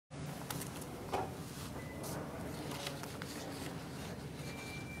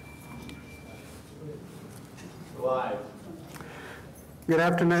live. Good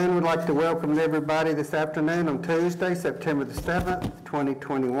afternoon. We'd like to welcome everybody this afternoon on Tuesday, September the 7th,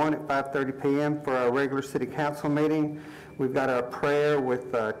 2021 at 5:30 p.m. for our regular City Council meeting. We've got our prayer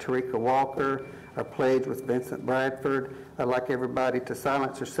with Tarika Walker, our pledge with Vincent Bradford. I'd like everybody to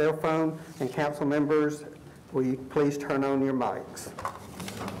silence their cell phone, and council members, will you please turn on your mics?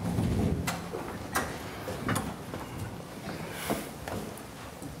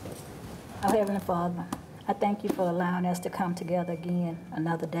 Our Heavenly Father, I thank you for allowing us to come together again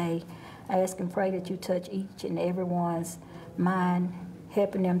another day. I ask and pray that you touch each and everyone's mind,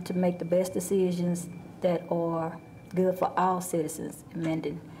 helping them to make the best decisions that are good for all citizens in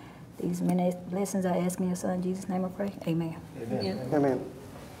Minden. These many blessings I ask in your Son, Jesus' name I pray. Amen. Amen. Amen.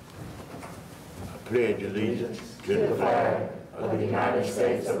 I pledge allegiance to the flag of the United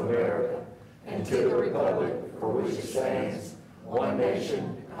States of America and to the republic for which it stands, one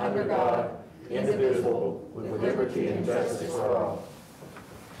nation, under God, indivisible, with liberty and justice for all.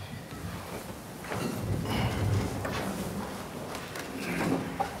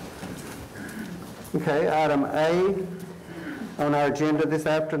 Okay, item A on our agenda this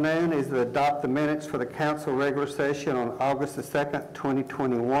afternoon is to adopt the minutes for the council regular session on August the 2nd,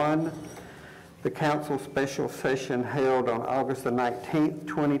 2021. The council special session held on August the 19th,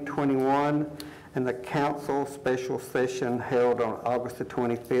 2021, and the council special session held on August the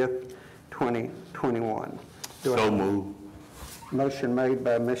 25th, 2021. So moved. Motion made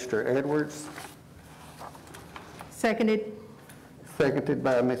by Mr. Edwards. Seconded. Seconded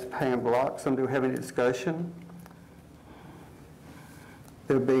by Ms. Pam Bloxham. Do we have any discussion?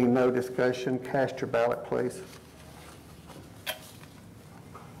 There being no discussion, cast your ballot, please.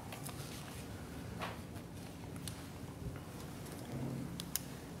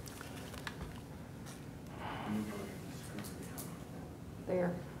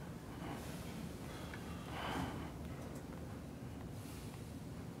 There.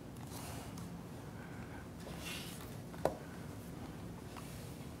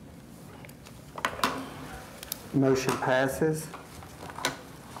 Motion passes.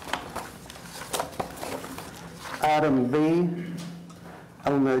 Item B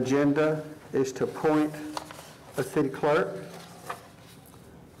on the agenda is to appoint a city clerk.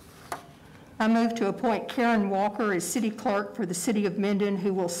 I move to appoint Karen Walker as city clerk for the city of Minden,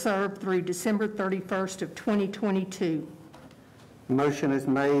 who will serve through December 31st of 2022. Motion is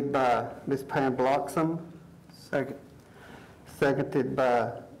made by Ms. Pam Bloxham. Seconded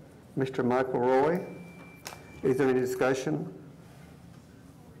by Mr. Michael Roy. Is there any discussion?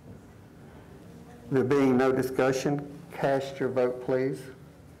 There being no discussion, cast your vote, please.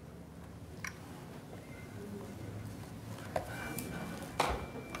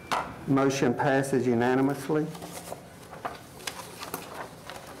 Motion passes unanimously.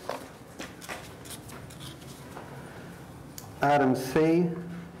 Item C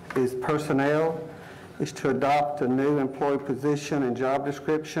is personnel, is to adopt a new employee position and job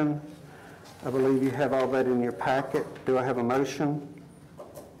description. I believe you have all that in your packet. Do I have a motion?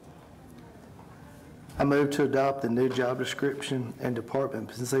 I move to adopt the new job description and department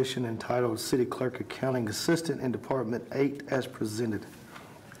position entitled City Clerk Accounting Assistant in Department 8 as presented.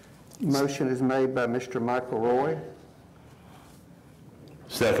 Motion is made by Mr. Michael Roy.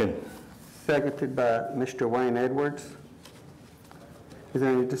 Second. Seconded by Mr. Wayne Edwards. Is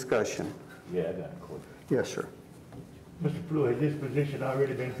there any discussion? Yeah, I got a question. Yes, sir. Mr. Blue, has this position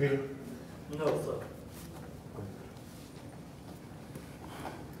already been filled? No, sir.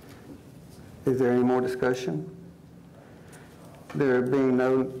 Is there any more discussion? There being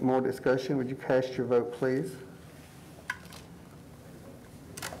no more discussion, would you cast your vote, please?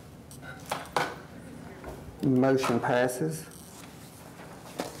 Motion passes.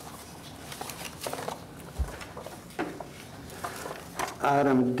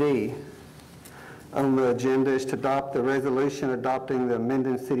 Item D on the agenda is to adopt the resolution adopting the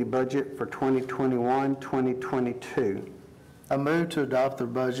Minden City budget for 2021-2022. I move to adopt the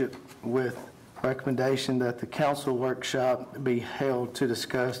budget with recommendation that the council workshop be held to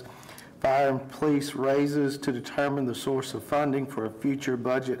discuss fire and police raises to determine the source of funding for a future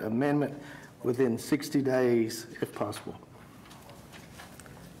budget amendment within 60 days, if possible.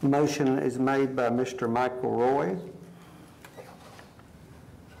 Motion is made by Mr. Michael Roy.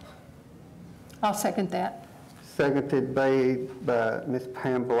 I'll second that. Seconded by Ms.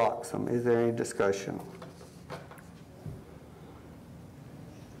 Pam Bloxham. Is there any discussion?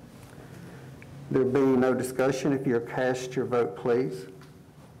 There being no discussion, if you'll cast your vote, please.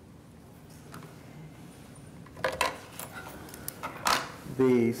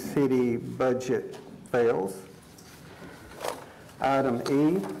 The city budget fails. Item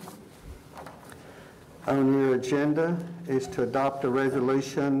E, on your agenda is to adopt a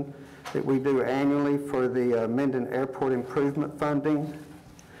resolution that we do annually for the Minden Airport Improvement Funding.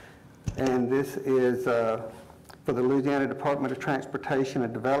 And this is for the Louisiana Department of Transportation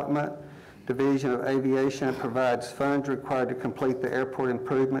and Development, Division of Aviation. It provides funds required to complete the airport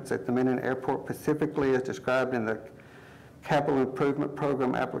improvements at the Minden Airport, specifically as described in the Capital Improvement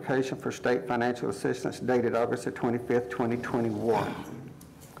Program application for state financial assistance dated August the 25th, 2021.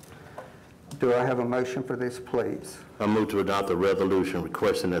 Do I have a motion for this, please? I move to adopt a resolution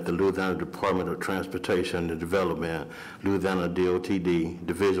requesting that the Louisiana Department of Transportation and Development, Louisiana DOTD,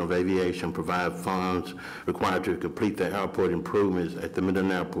 Division of Aviation, provide funds required to complete the airport improvements at the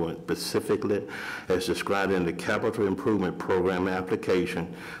Minden Airport, specifically as described in the Capital Improvement Program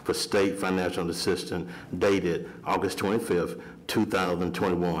application for state financial assistance dated August 25th,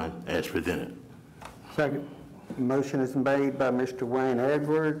 2021, as presented. Second. Motion is made by Mr. Wayne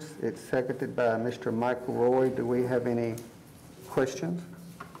Edwards. It's seconded by Mr. Michael Roy. Do we have any questions?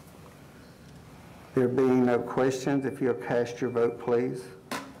 There being no questions, if you'll cast your vote, please.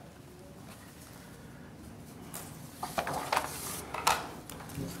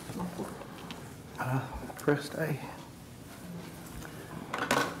 Press A.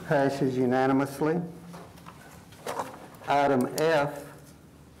 Passes unanimously. Item F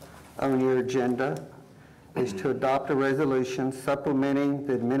on your agenda is to adopt a resolution supplementing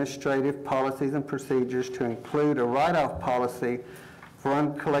the administrative policies and procedures to include a write-off policy for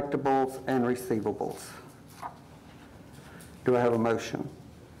uncollectibles and receivables. Do I have a motion?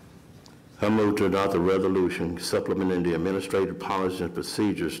 I move to adopt a resolution supplementing the administrative policies and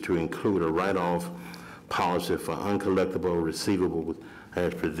procedures to include a write-off policy for uncollectible receivables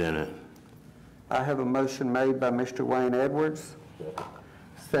as presented. I have a motion made by Mr. Wayne Edwards,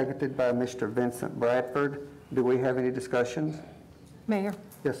 seconded by Mr. Vincent Bradford. Do we have any discussions? Mayor,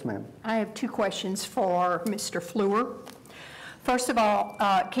 Yes, ma'am. I have two questions for Mr. Fleur. First of all,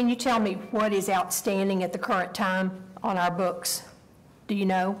 can you tell me what is outstanding at the current time on our books? Do you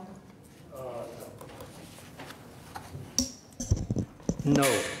know?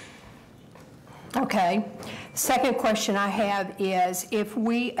 No. Okay. Second question I have is, if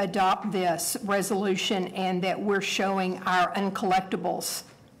we adopt this resolution and that we're showing our uncollectibles,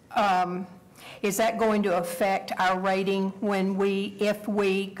 is that going to affect our rating if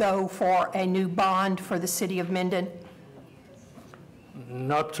we go for a new bond for the city of Minden?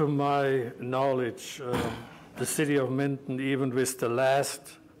 Not to my knowledge. The city of Minden, even with the last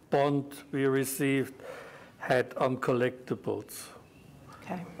bond we received, had uncollectibles.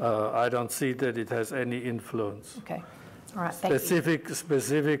 Okay. I don't see that it has any influence. Okay. All right. Thank you.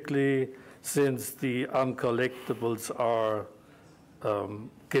 Specifically, since the uncollectibles are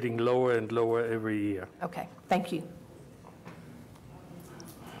getting lower and lower every year. Okay. Thank you.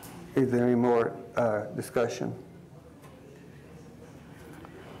 Is there any more discussion?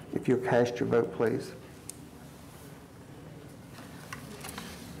 If you'll cast your vote, please.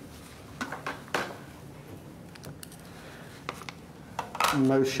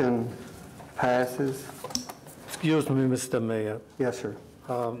 Motion passes. Excuse me, Mr. Mayor. Yes, sir.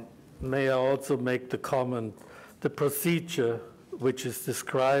 May I also make the comment, the procedure which is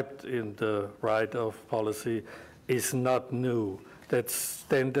described in the write-off policy is not new. That's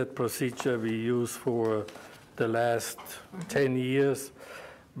standard procedure we use for the last 10 years,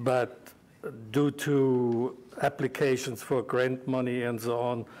 but due to applications for grant money and so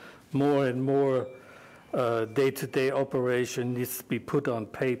on, more and more day-to-day operation needs to be put on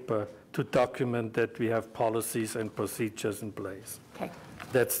paper to document that we have policies and procedures in place. Okay.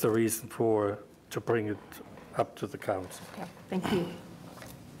 That's the reason to bring it up to the council. Okay. Thank you.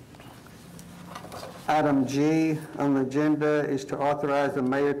 Item G on the agenda is to authorize the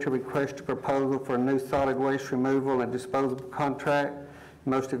mayor to request a proposal for a new solid waste removal and disposal contract.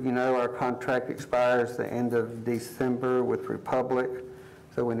 Most of you know our contract expires the end of December with Republic,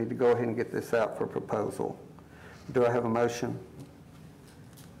 so we need to go ahead and get this out for proposal. Do I have a motion?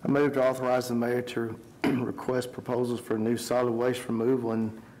 I move to authorize the mayor to request proposals for a new solid waste removal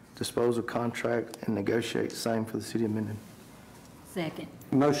and disposal contract and negotiate same for the city of Minden. Second.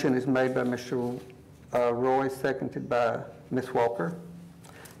 Motion is made by Mr. Roy, seconded by Ms. Walker.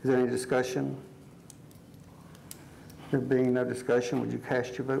 Is there any discussion? There being no discussion, would you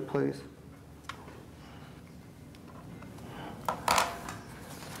cast your vote, please?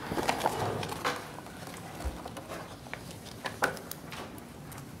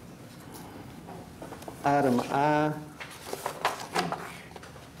 Item I.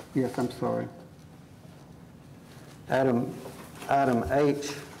 Yes, I'm sorry. Item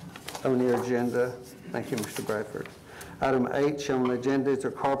H on your agenda. Thank you, Mr. Bradford. Item H on the agenda is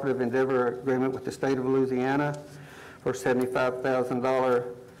a cooperative endeavor agreement with the state of Louisiana for $75,000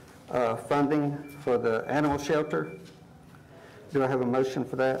 funding for the animal shelter. Do I have a motion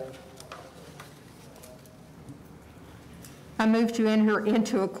for that? I move to enter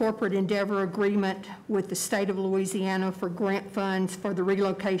into a corporate endeavor agreement with the state of Louisiana for grant funds for the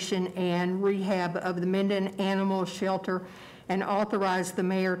relocation and rehab of the Minden Animal Shelter and authorize the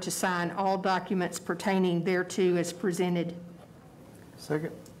mayor to sign all documents pertaining thereto as presented.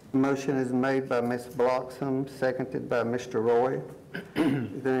 Second. Motion is made by Ms. Bloxham, seconded by Mr. Roy.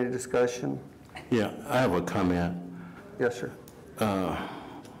 Is there any discussion? Yeah, I have a comment. Yes, sir.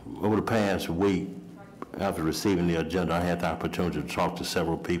 Over the past week, after receiving the agenda, I had the opportunity to talk to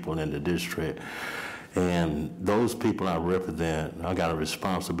several people in the district. And those people I represent, I got a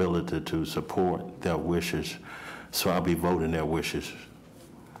responsibility to support their wishes. So I'll be voting their wishes.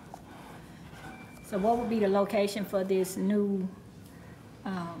 So what would be the location for this new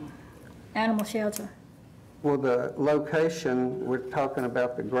animal shelter? Well, the location, we're talking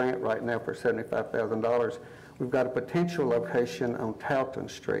about the grant right now for $75,000. We've got a potential location on Talton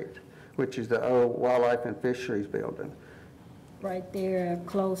Street, which is the old Wildlife and Fisheries building. Right there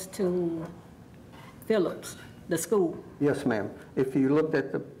close to Phillips, the school. Yes, ma'am. If you looked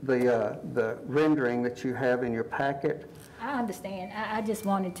at the rendering that you have in your packet. I understand. I just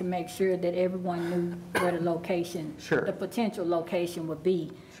wanted to make sure that everyone knew where the location, Sure. the potential location would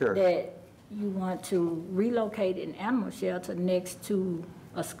be. Sure. That you want to relocate an animal shelter next to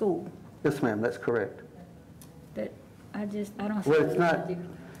a school. Yes, ma'am, that's correct. That I don't see. Well, it's not, you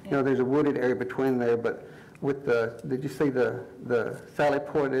know, there's a wooded area between there, but with did you see the sally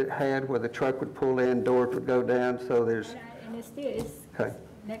port it had where the truck would pull in, doors would go down, so there's, And it's okay,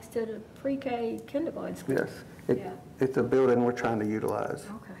 next to the pre-K kindergarten school. yes. Yeah. It's a building we're trying to utilize.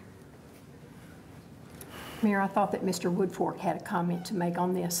 Okay. Mayor, I thought that Mr. Woodfork had a comment to make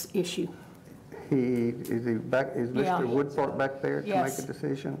on this issue. Is Yeah. Mr. Woodfork back there to make Yes. a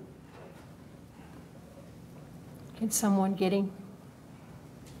decision? Can someone get him?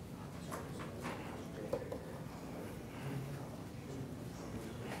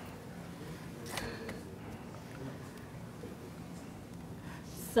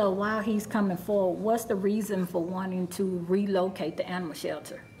 So while he's coming forward, what's the reason for wanting to relocate the animal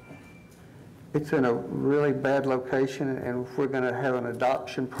shelter? It's in a really bad location, and if we're going to have an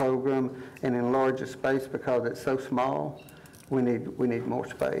adoption program and enlarge the space because it's so small, we need more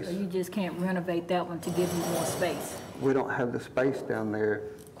space. So you just can't renovate that one to give you more space? We don't have the space down there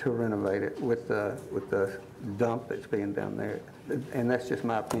to renovate it with the dump that's being down there, and that's just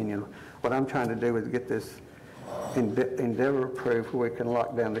my opinion. What I'm trying to do is get this endeavor approved where we can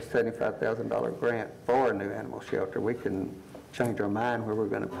lock down the $75,000 grant for a new animal shelter. We can change our mind where we're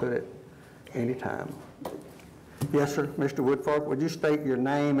going to put it anytime. Yes, sir. Mr. Woodfork, would you state your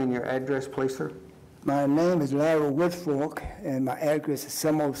name and your address, please, sir? My name is Larry Woodfork, and my address is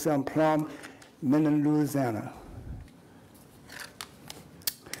 707 Plum, Minden, Louisiana.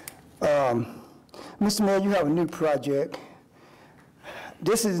 Mr. Mayor, you have a new project.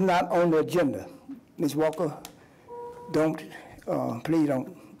 This is not on the agenda. Ms. Walker, please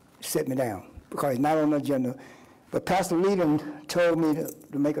don't set me down, because it's not on the agenda. But Pastor Leland told me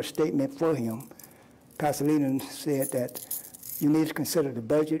to make a statement for him. Pastor Leland said that you need to consider the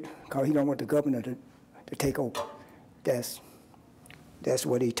budget, because he don't want the governor to take over. That's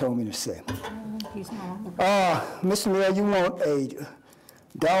what he told me to say. He's not. Mr. Mayor, you want a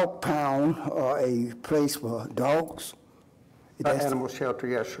dog pound or a place for dogs? Animal shelter,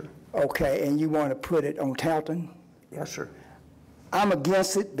 yes, sir. Okay, and you want to put it on Talton? Yes, sir. I'm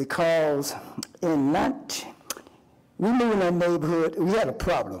against it because we moved in that neighborhood, we had a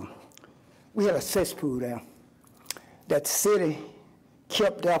problem. We had a cesspool there that the city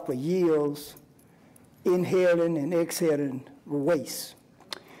kept up for years, inhaling and exhaling waste.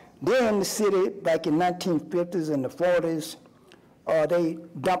 Then the city, back in 1950s and the 40s, they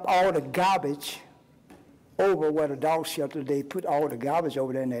dumped all the garbage over where the dog shelter, they put all the garbage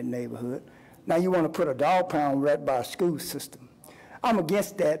over there in that neighborhood. Now you want to put a dog pound right by a school system. I'm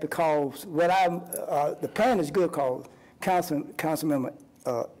against that because the plan is good because Councilmember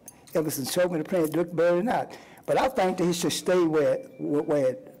Everson showed me the plan, it looked better not. But I think that he should stay where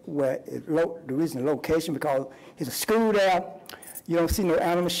the reason the location, because there's a school there. You don't see no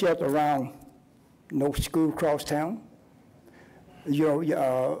animal shelter around no school across town.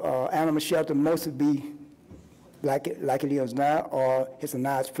 Animal shelter mostly be like it is now, or it's a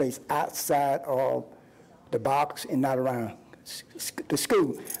nice place outside of the box and not around the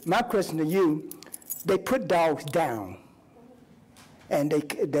school. My question to you, they put dogs down, and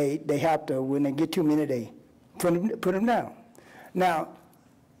they have to, when they get too many, they put them down. Now,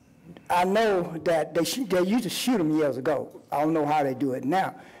 I know that they used to shoot them years ago. I don't know how they do it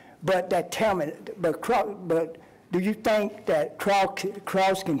now. But but do you think that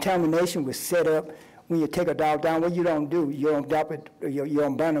cross-contamination was set up when you take a dog down? What you don't do, you don't drop it, you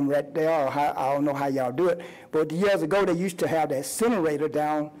don't burn them right there, or I don't know how y'all do it. But years ago, they used to have that incinerator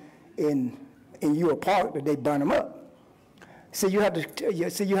down in your park, but they burn them up. So you have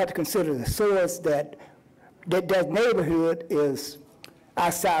to consider the source that neighborhood is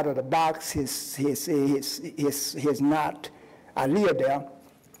outside of the box. His not. I live there.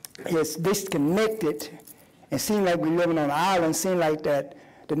 It's disconnected, and seems like we're living on an island. Seems like that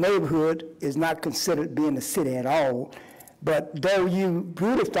the neighborhood is not considered being a city at all. But though you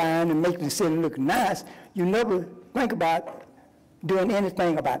beautifying and making the city look nice, you never think about doing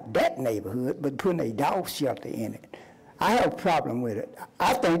anything about that neighborhood, but putting a dog shelter in it. I have a problem with it.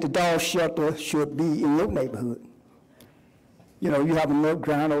 I think the dog shelter should be in your neighborhood. You know, you have enough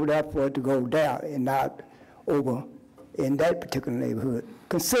ground over there for it to go down and not over in that particular neighborhood.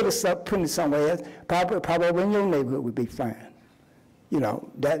 Consider putting it somewhere else. Probably in your neighborhood would be fine. You know,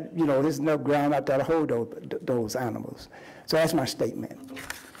 there's enough ground out there to hold those animals. So that's my statement.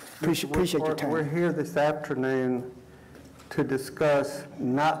 Appreciate your time. We're here this afternoon to discuss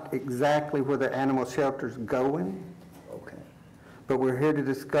not exactly where the animal shelter's going. Okay. But we're here to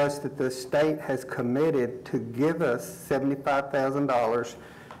discuss that the state has committed to give us $75,000,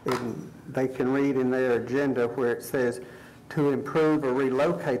 and they can read in their agenda where it says to improve or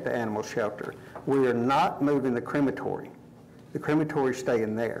relocate the animal shelter. We are not moving the crematory. The crematory is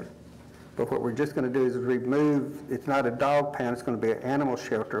staying there. But what we're just going to do is remove, it's not a dog pound, it's going to be an animal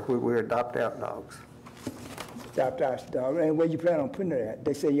shelter where we adopt out dogs. Adopt out dog. And where you plan on putting it at?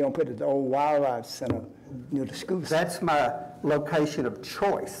 They say you don't put it at the old wildlife center near the school. That's my location of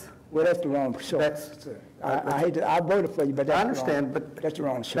choice. Well, that's the wrong choice. I voted for you, but that's I understand, wrong, but that's the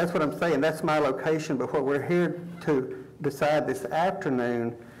wrong choice. That's what I'm saying. That's my location. But what we're here to decide this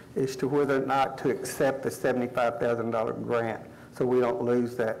afternoon is to whether or not to accept the $75,000 grant, so we don't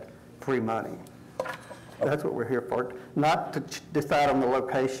lose that free money. That's what we're here for, not to decide on the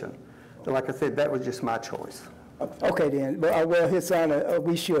location. Like I said, that was just my choice. Okay then, well, His Honor,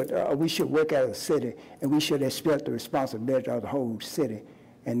 we should work as a city, and we should expect the responsibility of the whole city,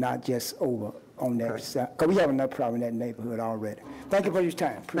 and not just over on that side, because we have enough problem in that neighborhood already. Thank you for your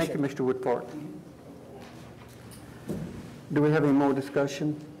time. Thank you, Mr. Woodford. Do we have any more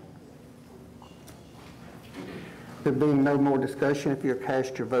discussion? There being no more discussion, if you'll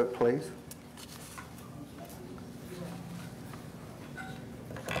cast your vote, please.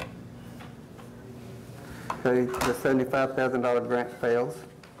 Okay, the $75,000 grant fails.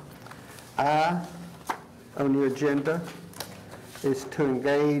 I, on your agenda, is to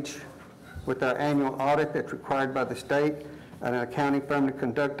engage with our annual audit that's required by the state and an accounting firm to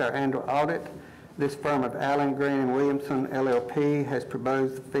conduct our annual audit. This firm of Allen, Green & Williamson, LLP, has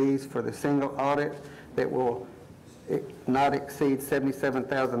proposed the fees for the single audit that will not exceed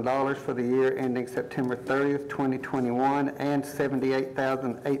 $77,000 for the year ending September 30th, 2021, and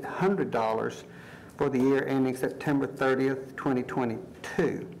 $78,800 for the year ending September 30th,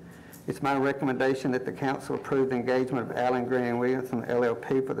 2022. It's my recommendation that the council approve the engagement of Allen, Green & Williamson,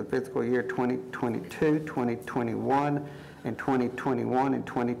 LLP for the fiscal year 2022, 2021, and 2021 and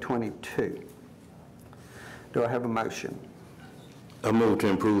 2022. Do I have a motion? I move to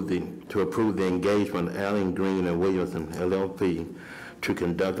approve the engagement of Allen, Green & Williamson, LLP to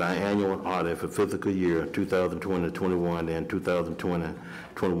conduct our annual audit for fiscal year 2020-21 and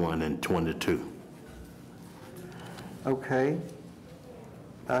 2020-21 and 22. Okay.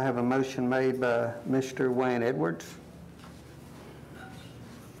 I have a motion made by Mr. Wayne Edwards.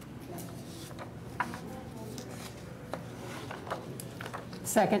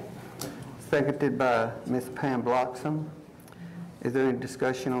 Second. Seconded by Ms. Pam Bloxham. Is there any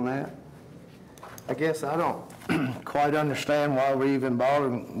discussion on that? I guess I don't quite understand why we even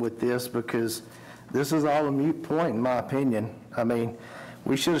bothering with this, because this is all a moot point in my opinion. I mean,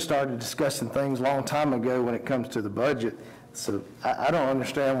 we should have started discussing things a long time ago when it comes to the budget. So I don't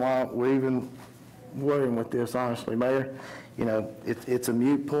understand why we're even worrying with this, honestly, Mayor. You know, it's a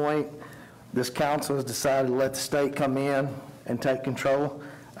moot point. This council has decided to let the state come in and take control.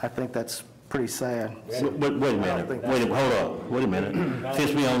 I think that's pretty sad. Wait a minute. Hold up. Wait a minute.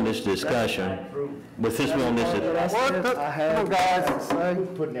 Since we on this discussion, but since we on this, Who's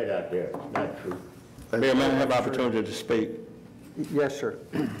putting that out there? Not true. Mayor, may I have opportunity to speak? Yes, sir.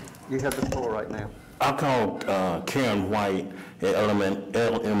 You have the floor right now. I called Karen White at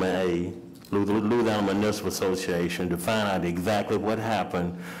LMA, Louisiana Municipal Association, to find out exactly what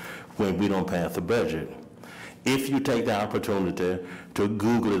happened when we don't pass the budget. If you take the opportunity to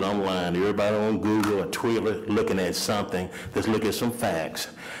Google it online, everybody on Google or Twitter looking at something, let's look at some facts.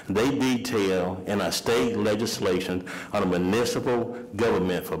 They detail in our state legislation on the municipal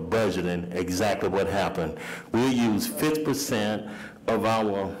government for budgeting exactly what happened. We use 50% of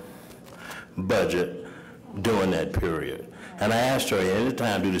our budget during that period. And I asked her, at any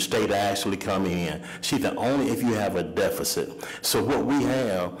time, do the state actually come in? She said, only if you have a deficit. So what we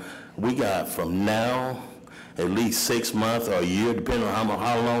got from now, at least 6 months or a year, depending on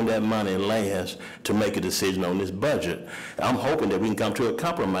how long that money lasts, to make a decision on this budget. I'm hoping that we can come to a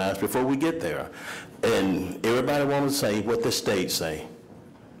compromise before we get there. And everybody wants to say what the state say.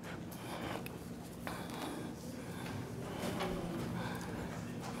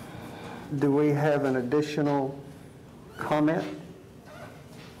 Do we have an additional comment?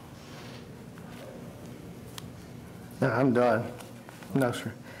 No, I'm done. No,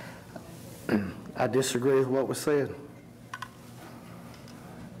 sir. I disagree with what was said.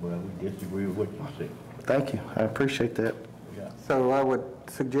 Well, we disagree with what you said. Thank you. I appreciate that. So I would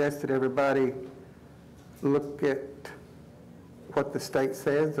suggest that everybody look at what the state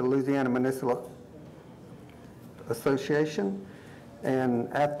says, the Louisiana Municipal Association,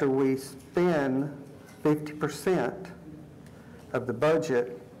 and after we spend 50% of the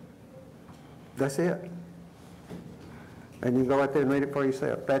budget, that's it. And you can go out there and read it for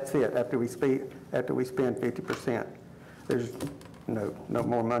yourself. That's it, after we spend 50%. There's no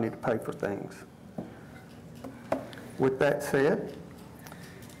more money to pay for things. With that said,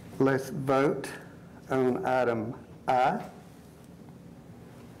 let's vote on item I.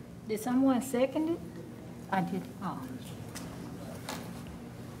 Did someone second it? I did. Oh.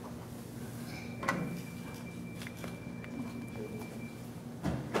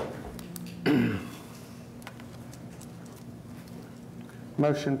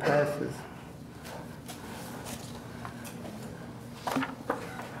 Motion passes.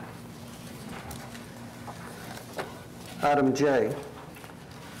 Item J,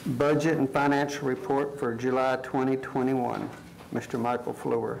 Budget and Financial Report for July 2021. Mr. Michael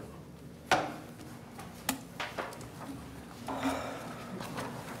Fleur.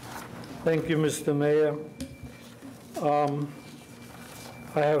 Thank you, Mr. Mayor.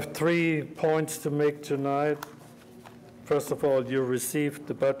 I have 3 points to make tonight. First of all, you received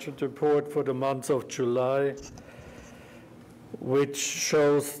the budget report for the month of July, which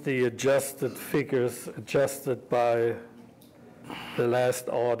shows the adjusted figures adjusted by the last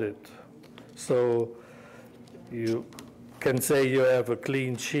audit. So you can say you have a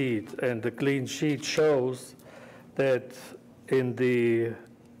clean sheet, and the clean sheet shows that in the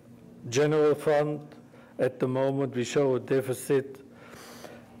general fund, at the moment, we show a deficit,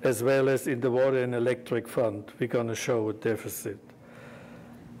 as well as in the water and electric fund, we're going to show a deficit.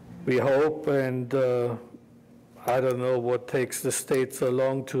 We hope, and I don't know what takes the state so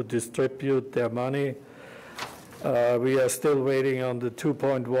long to distribute their money. We are still waiting on the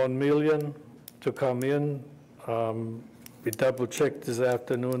 2.1 million to come in. We double-checked this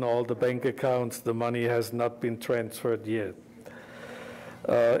afternoon all the bank accounts. The money has not been transferred yet.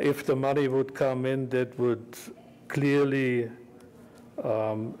 If the money would come in, that would clearly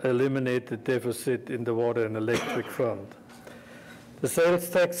eliminate the deficit in the water and electric fund. The sales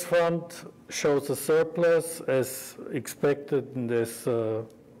tax fund shows a surplus as expected, and as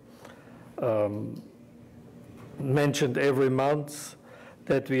mentioned every month,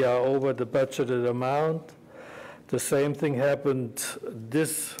 that we are over the budgeted amount. The same thing happened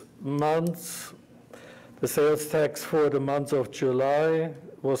this month. The sales tax for the month of July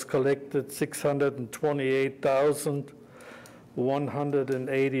was collected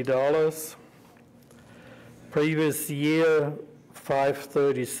 $628,180. Previous year,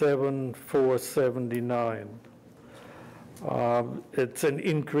 $537,479. It's an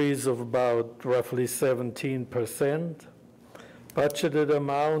increase of about roughly 17%. Budgeted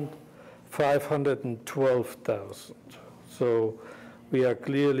amount, $512,000. So we are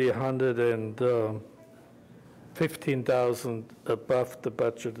clearly $115,000 above the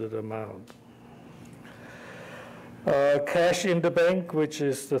budgeted amount. Cash in the bank, which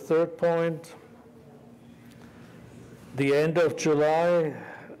is the third point. The end of July,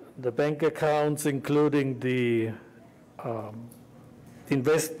 the bank accounts, including the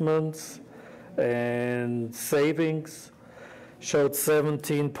investments and savings, showed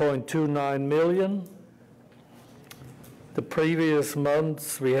 17.29 million. The previous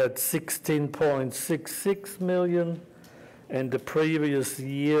months we had 16.66 million, and the previous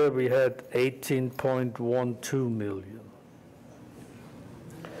year we had 18.12 million.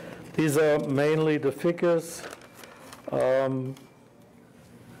 These are mainly the figures.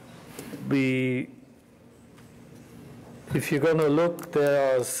 We If you're going to look,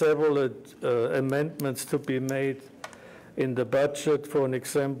 there are several amendments to be made in the budget. For an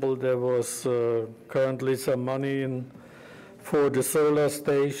example, there was currently some money in for the solar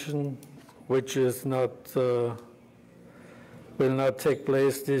station, which is not will not take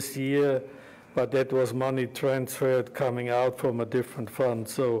place this year, but that was money transferred coming out from a different fund.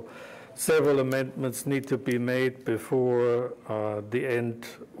 So several amendments need to be made before the end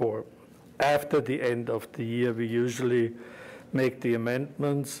or after the end of the year. We usually make the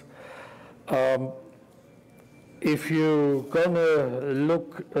amendments. If you're gonna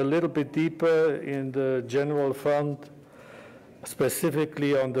look a little bit deeper in the general fund,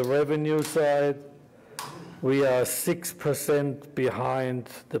 specifically on the revenue side, we are 6% behind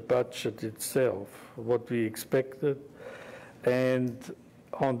the budget itself, what we expected. And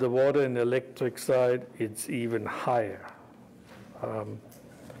on the water and electric side, it's even higher.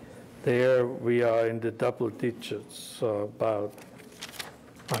 There we are in the double digits, about,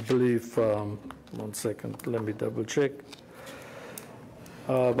 I believe, 1 second, let me double check.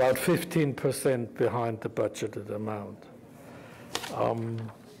 About 15% behind the budgeted amount.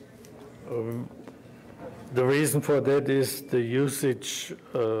 The reason for that is the usage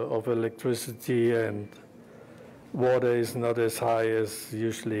of electricity and water is not as high as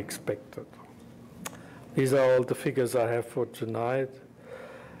usually expected. These are all the figures I have for tonight.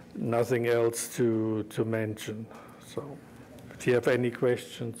 Nothing else to mention. So if you have any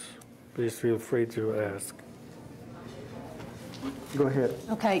questions, please feel free to ask. Go ahead.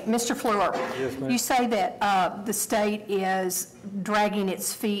 Okay, Mr. Fleur. Yes, ma'am. You say that the state is dragging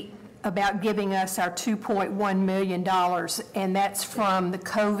its feet about giving us our $2.1 million, and that's from the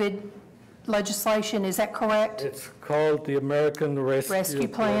COVID legislation, is that correct? It's called the American Rescue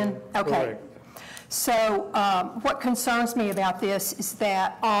Plan? Okay. Correct. So what concerns me about this is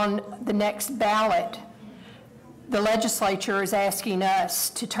that on the next ballot, the legislature is asking us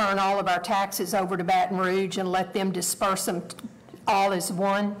to turn all of our taxes over to Baton Rouge and let them disperse them all as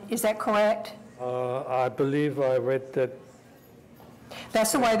one. Is that correct? I believe I read that.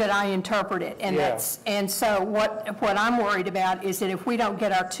 That's the way that I interpret it, and Yeah. and so what I'm worried about is that if we don't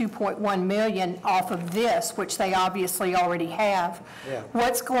get our 2.1 million off of this, which they obviously already have, Yeah.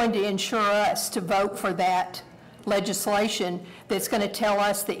 what's going to ensure us to vote for that legislation that's going to tell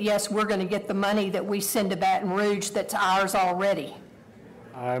us that yes, we're going to get the money that we send to Baton Rouge that's ours already?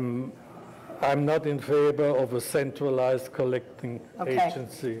 I'm not in favor of a centralized collecting Okay.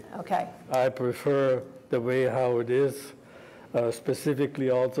 agency. Okay. I prefer the way how it is. Specifically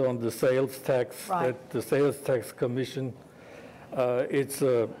also on the sales tax, Right. that the sales tax commission, it's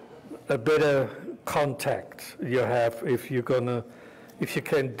a better contact you have if you can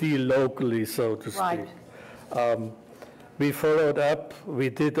deal locally, so to speak. Right. We followed up, we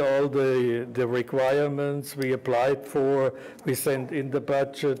did all the requirements we applied for, we sent in the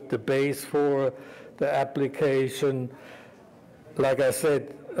budget, the base for the application. Like I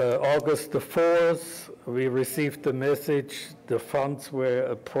said, August the 4th, we received the message, the funds were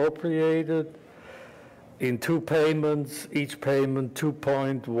appropriated in 2 payments, each payment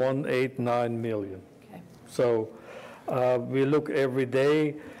 $2.189 million. Okay. So we look every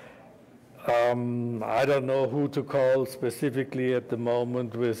day. I don't know who to call specifically at the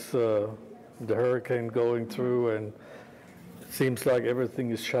moment with the hurricane going through, and it seems like everything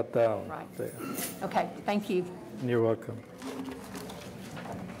is shut down Right. there. Okay, thank you. You're welcome.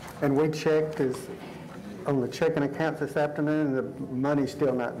 And we checked on the checking accounts this afternoon, and the money's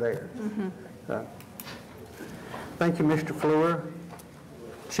still not there. So, thank you, Mr. Fleur.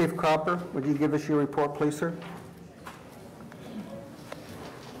 Chief Cropper, would you give us your report, please, sir?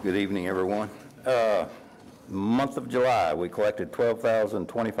 Good evening, everyone. Month of July, we collected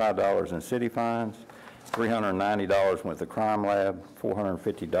 $12,025 in city fines, $390 went to crime lab,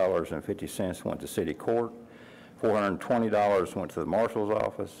 $450.50 went to city court, $420 went to the marshal's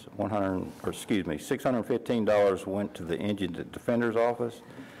office, $615 went to the indigent defender's office,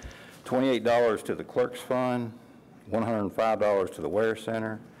 $28 to the clerk's fund, $105 to the Ware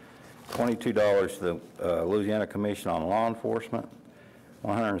Center, $22 to the Louisiana Commission on Law Enforcement,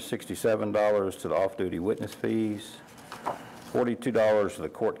 $167 to the off-duty witness fees, $42 to the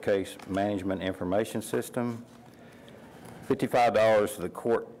court case management information system, $55 to the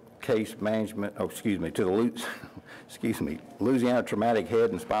court case management, to the Louisiana Traumatic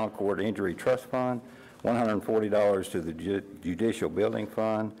Head and Spinal Cord Injury Trust Fund, $140 to the Judicial Building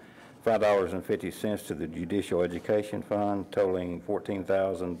Fund, $5.50 to the Judicial Education Fund, totaling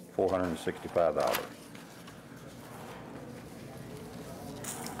 $14,465.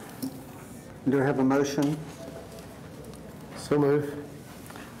 Do I have a motion? So move.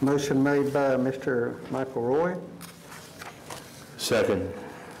 Motion made by Mr. Michael Roy, Second.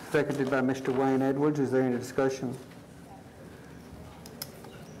 Seconded by Mr. Wayne Edwards. Is there any discussion?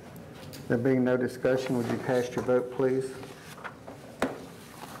 There being no discussion, would you cast your vote, please?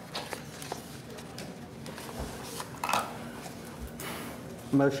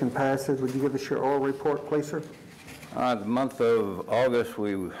 Motion passes. Would you give us your oral report, please, sir? The month of August,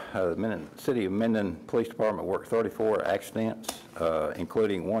 the City of Minden Police Department worked 34 accidents,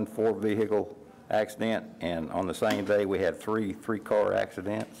 including one 4-vehicle accident, and on the same day, we had three-car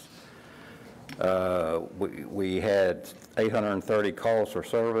accidents. We had 830 calls for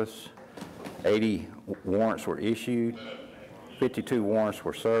service, 80 warrants were issued, 52 warrants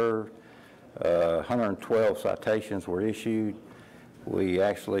were served, 112 citations were issued. We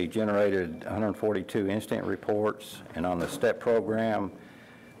actually generated 142 incident reports, and on the STEP program,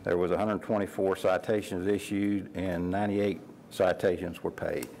 there was 124 citations issued and 98 citations were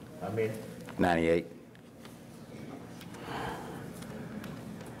paid. I mean, 98.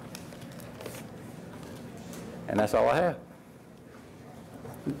 And that's all I have.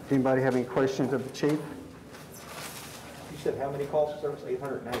 Anybody have any questions of the chief? You said how many calls for service?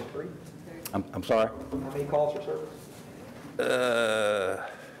 893? I'm sorry? How many calls for service?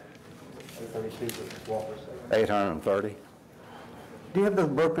 832 for Walker's sake. 830. Do you have those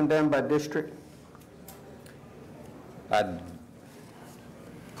broken down by district?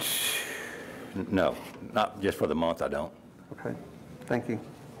 No, not just for the month, I don't. Okay, thank you.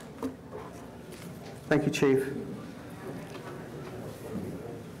 Thank you, Chief.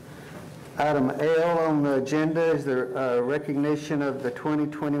 Item L on the agenda is the recognition of the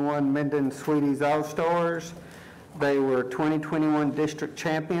 2021 Minden Sweeties All-Stars. They were 2021 district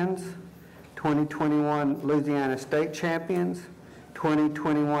champions, 2021 Louisiana State champions,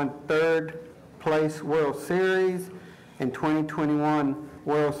 2021 third place World Series, and 2021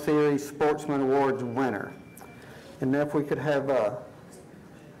 World Series Sportsman Awards winner. And if we could have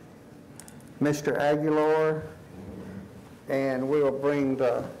Mr. Aguilar, and we will bring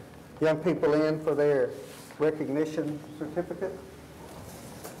the young people in for their recognition certificate.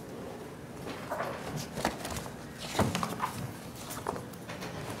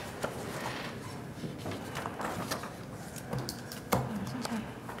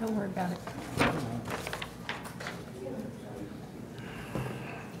 Don't worry about it.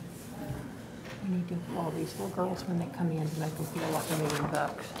 We need to call these little girls when they come in to make them feel like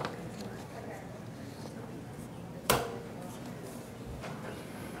 $1,000,000.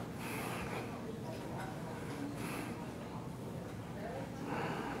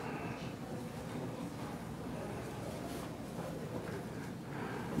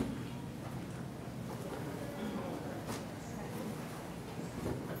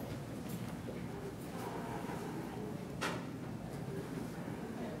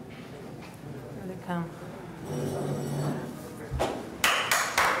 Here they come.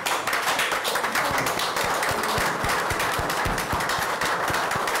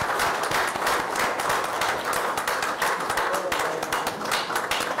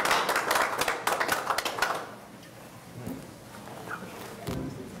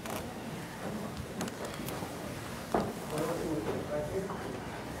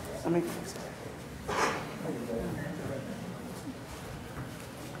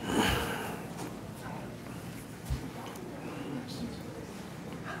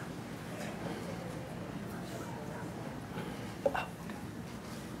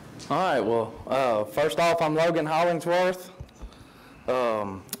 All right, well, first off, I'm Logan Hollingsworth.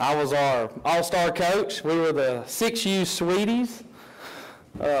 I was our all-star coach. We were the 6U Sweeties.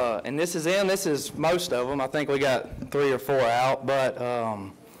 And this is them. This is most of them. I think we got 3 or 4 out. But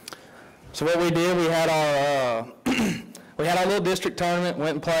so what we did, we had our we had our little district tournament.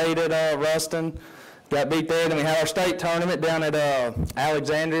 Went and played at Ruston. Got beat there. Then we had our state tournament down at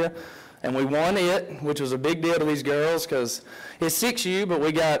Alexandria. And we won it, which was a big deal to these girls because it's 6U, but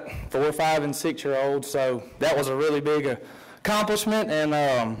we got 4-, 5-, and 6-year-olds. So that was a really big accomplishment. And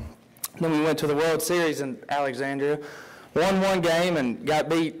then we went to the World Series in Alexandria, won 1 game and got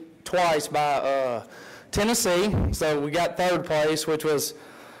beat twice by Tennessee. So we got 3rd place, which was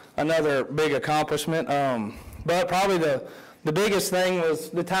another big accomplishment. But probably the biggest thing was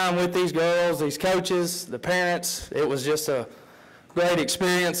the time with these girls, these coaches, the parents. It was just a great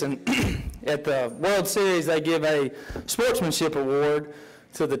experience. And at the World Series, they give a sportsmanship award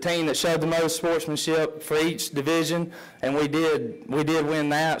to the team that showed the most sportsmanship for each division, and we did win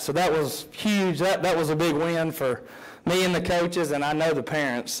that. So that was huge. That was a big win for me and the coaches, and I know the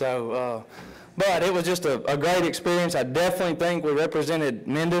parents. So, but it was just a great experience. I definitely think we represented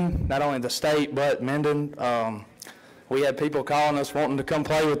Minden, not only the state, but Minden. We had people calling us wanting to come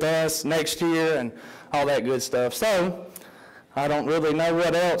play with us next year and all that good stuff. So I don't really know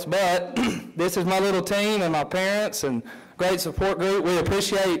what else, but this is my little team and my parents and great support group. We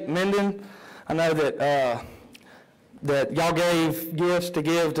appreciate Minden. I know that that y'all gave gifts to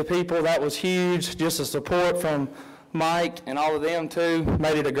give to people. That was huge. Just the support from Mike and all of them too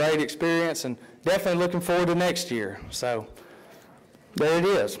made it a great experience, and definitely looking forward to next year. So there it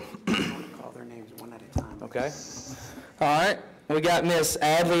is. Call their names one at a time. Okay. All right. We got Miss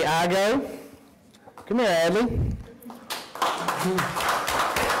Adley Igo. Come here, Adley.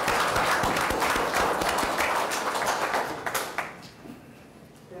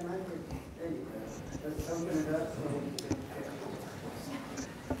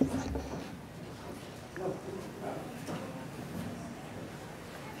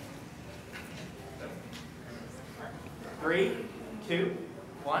 Three, two,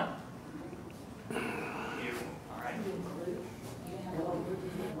 one. All right.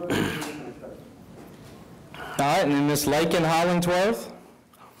 All right, and then Miss Lakin Hollingsworth.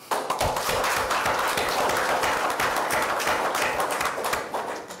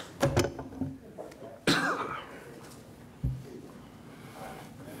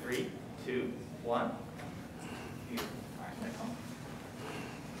 Three, two, one.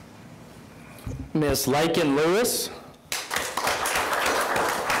 Miss Lakin Lewis.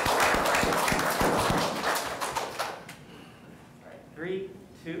 Three,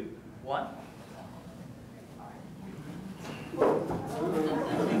 two, one.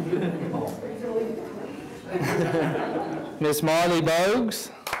 Miss Marley Bogues.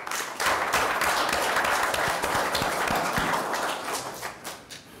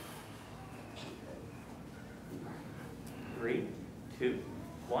 Three, two,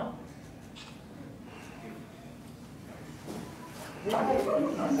 one.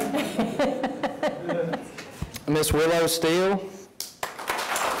 Miss Willow Steele.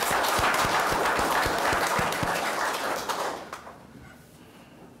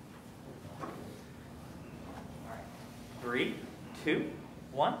 Three, two,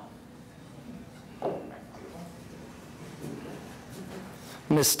 one.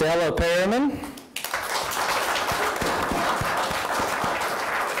 Miss Stella Perriman.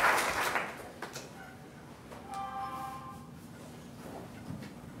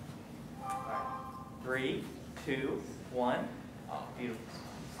 Three, two, one. Oh, beautiful.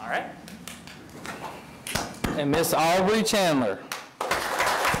 All right. And Miss Aubrey Chandler.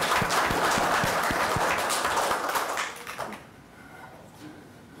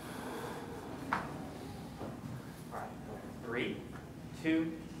 All right. Three,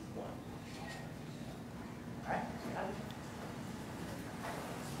 two, one. All right. Got it.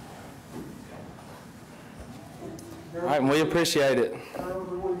 All right, and we appreciate it. We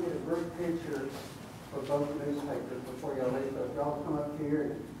want to get a group picture for both newspapers before y'all leave. So if y'all come up here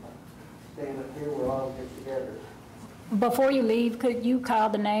and stand up here, we'll all get together. Before you leave, could you call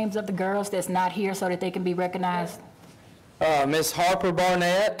the names of the girls that's not here so that they can be recognized? Miss Harper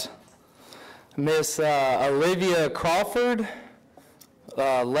Barnett, Miss Olivia Crawford,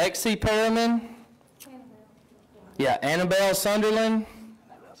 Lexi Perriman, yeah, Annabelle Sunderland.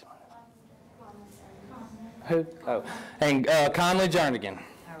 Who? Oh, and Conley Jernigan.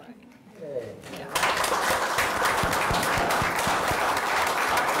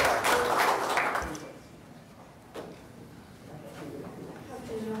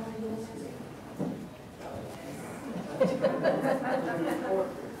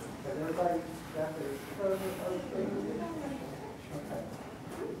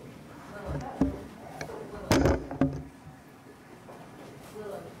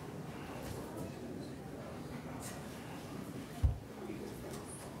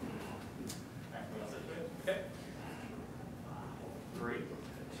 Okay. Three,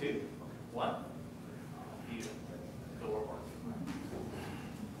 two, one. Beautiful. Go work.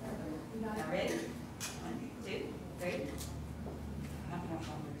 Now ready? 1, 2, 3.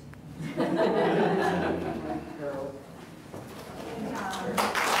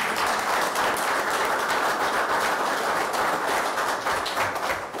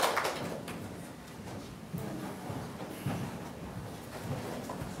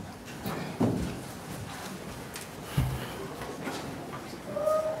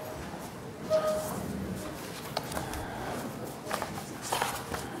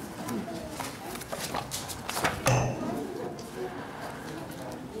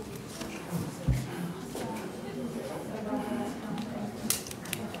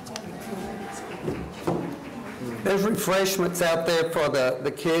 There's refreshments out there for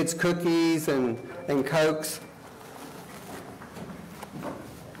the kids, cookies and Cokes.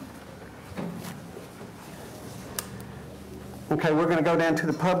 Okay, we're going to go down to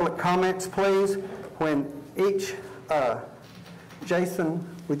the public comments, please. When each Jason,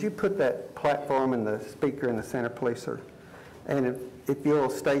 would you put that platform and the speaker in the center, please, sir? And if you'll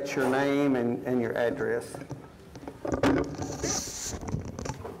state your name and your address.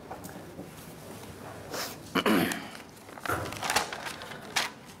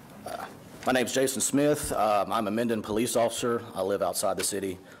 My name's Jason Smith. I'm a Minden police officer. I live outside the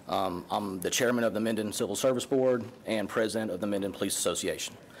city. I'm the chairman of the Minden Civil Service Board and president of the Minden Police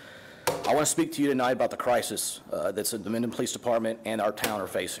Association. I want to speak to you tonight about the crisis that's the Minden Police Department and our town are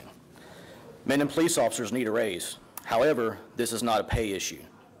facing. Minden police officers need a raise. However, this is not a pay issue.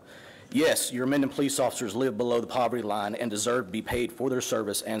 Yes, your Minden police officers live below the poverty line and deserve to be paid for their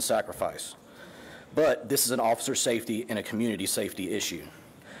service and sacrifice. But this is an officer safety and a community safety issue.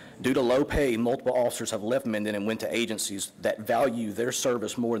 Due to low pay, multiple officers have left Minden and went to agencies that value their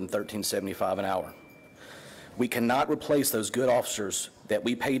service more than $13.75 an hour. We cannot replace those good officers that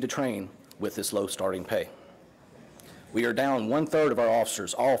we paid to train with this low starting pay. We are down 1/3 of our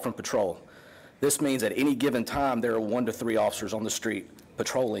officers, all from patrol. This means at any given time there are 1 to 3 officers on the street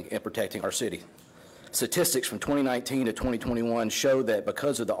patrolling and protecting our city. Statistics from 2019 to 2021 show that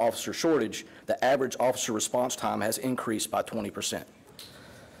because of the officer shortage, the average officer response time has increased by 20%.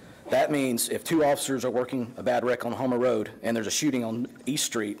 That means if 2 officers are working a bad wreck on Homer Road and there's a shooting on East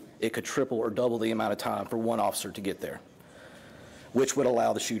Street, it could triple or double the amount of time for 1 officer to get there, which would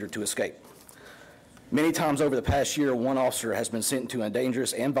allow the shooter to escape. Many times over the past year, 1 officer has been sent into a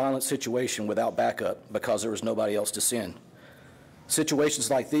dangerous and violent situation without backup because there was nobody else to send. Situations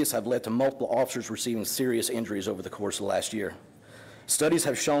like this have led to multiple officers receiving serious injuries over the course of the last year. Studies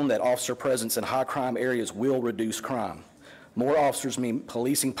have shown that officer presence in high crime areas will reduce crime. More officers mean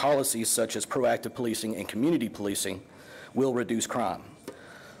policing policies such as proactive policing and community policing will reduce crime.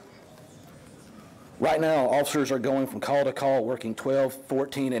 Right now, officers are going from call to call, working 12,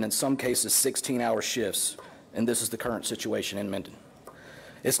 14, and in some cases 16-hour shifts, and this is the current situation in Minden.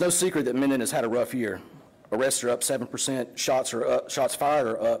 It's no secret that Minden has had a rough year. Arrests are up 7%, shots fired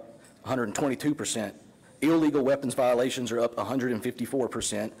are up 122%, illegal weapons violations are up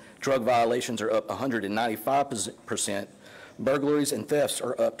 154%, drug violations are up 195%, burglaries and thefts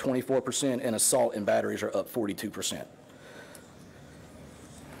are up 24%, and assault and batteries are up 42%.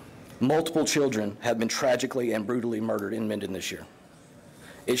 Multiple children have been tragically and brutally murdered in Minden this year.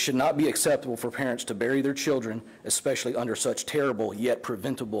 It should not be acceptable for parents to bury their children, especially under such terrible yet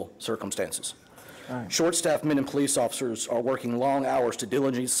preventable circumstances. Right. Short-staffed Minden police officers are working long hours to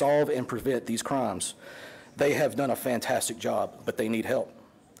diligently solve and prevent these crimes. They have done a fantastic job, but they need help.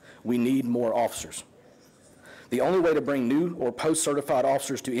 We need more officers. The only way to bring new or post-certified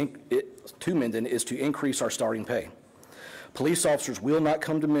officers to Minden is to increase our starting pay. Police officers will not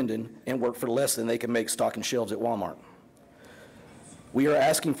come to Minden and work for less than they can make stocking shelves at Walmart. We are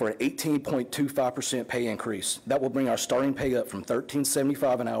asking for an 18.25% pay increase. That will bring our starting pay up from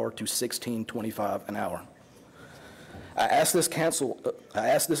 $13.75 an hour to $16.25 an hour. I ask this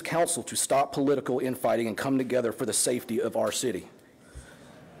council to stop political infighting and come together for the safety of our city.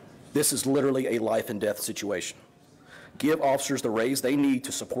 This is literally a life and death situation. Give officers the raise they need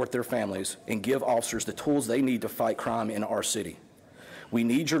to support their families and give officers the tools they need to fight crime in our city. We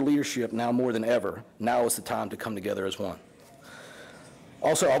need your leadership now more than ever. Now is the time to come together as one.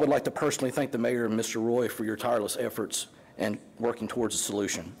 Also, I would like to personally thank the mayor and Mr. Roy for your tireless efforts and working towards a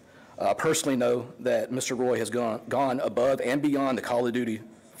solution. I personally know that Mr. Roy has gone above and beyond the call of duty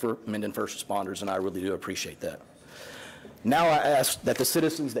for Minden first responders, and I really do appreciate that. Now I ask that the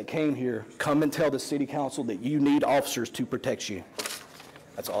citizens that came here come and tell the city council that you need officers to protect you.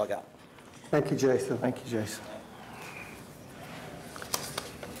 That's all I got. Thank you, Jason. Thank you, Jason.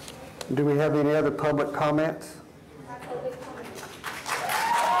 Do we have any other public comments? I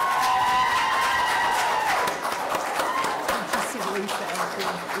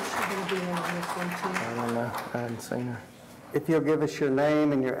don't know. I haven't seen her. If you'll give us your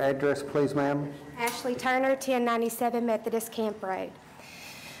name and your address, please, ma'am. Ashley Turner, 1097 Methodist Camp Road.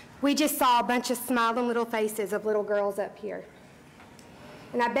 We just saw a bunch of smiling little faces of little girls up here.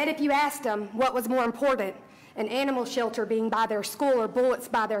 And I bet if you asked them what was more important, an animal shelter being by their school or bullets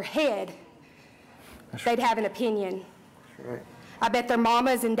by their head, they'd have an opinion. Right. I bet their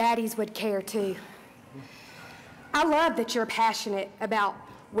mamas and daddies would care too. I love that you're passionate about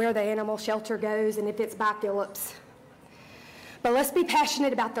where the animal shelter goes and if it's by Phillips. But let's be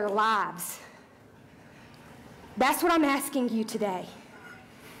passionate about their lives. That's what I'm asking you today.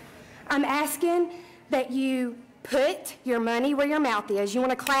 I'm asking that you put your money where your mouth is. You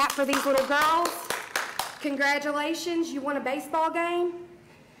want to clap for these little girls? Congratulations, you won a baseball game?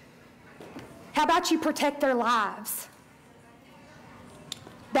 How about you protect their lives?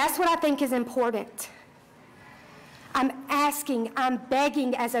 That's what I think is important. I'm asking, I'm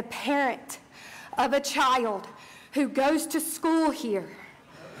begging as a parent of a child who goes to school here,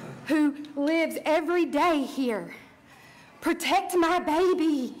 who lives every day here. Protect my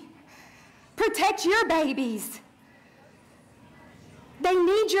baby. Protect your babies. They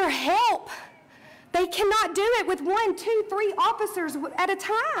need your help. They cannot do it with 1, 2, 3 officers at a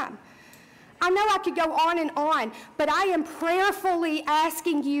time. I know I could go on, but I am prayerfully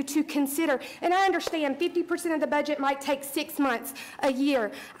asking you to consider, and I understand 50% of the budget might take 6 months, a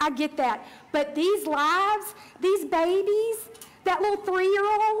year. I get that. But these lives, these babies, that little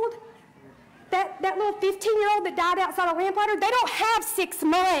 3-year-old, that little 15-year-old that died outside of Lamplighter, they don't have 6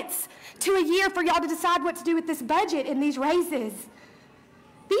 months to a year for y'all to decide what to do with this budget and these raises.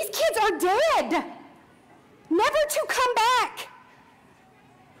 These kids are dead, never to come back.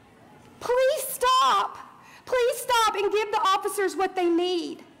 Please stop. Please stop and give the officers what they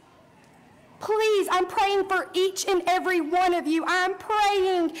need. Please, I'm praying for each and every one of you. I'm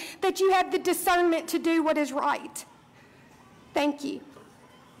praying that you have the discernment to do what is right. Thank you.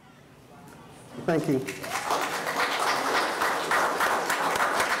 Thank you.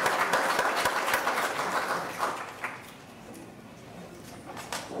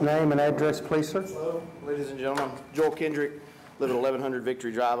 Name and address, please, sir. Hello, ladies and gentlemen. I'm Joel Kendrick, live at 1100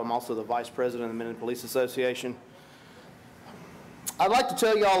 Victory Drive. I'm also the Vice President of the Minden Police Association. I'd like to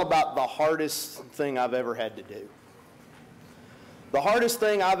tell you all about the hardest thing I've ever had to do. The hardest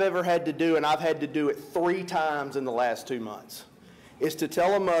thing I've ever had to do, and I've had to do it 3 times in the last 2 months, is to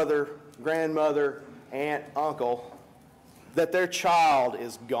tell a mother, grandmother, aunt, uncle that their child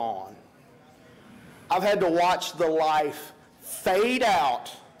is gone. I've had to watch the life fade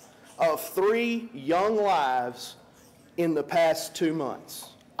out of 3 young lives in the past 2 months.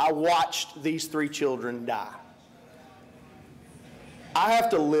 I watched these 3 children die. I have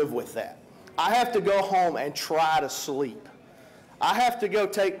to live with that. I have to go home and try to sleep. I have to go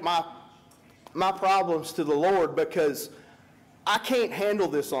take my problems to the Lord because I can't handle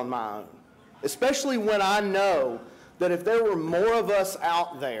this on my own, especially when I know that if there were more of us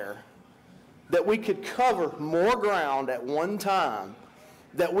out there, that we could cover more ground at one time,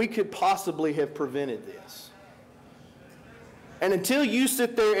 that we could possibly have prevented this. And until you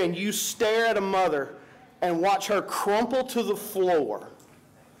sit there and you stare at a mother and watch her crumple to the floor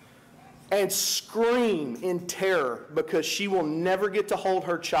and scream in terror because she will never get to hold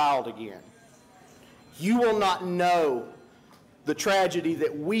her child again, you will not know the tragedy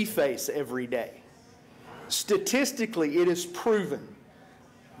that we face every day. Statistically, it is proven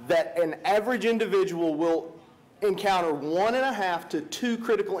that an average individual will encounter 1.5 to 2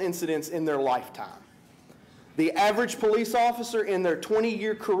 critical incidents in their lifetime. The average police officer in their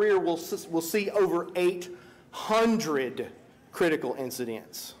 20-year career will see over 800 critical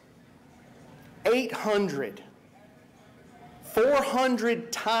incidents. 800.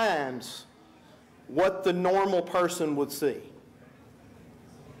 400 times what the normal person would see.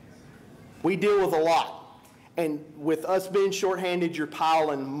 We deal with a lot. And with us being shorthanded, you're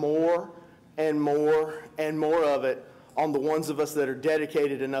piling more and more and more of it on the ones of us that are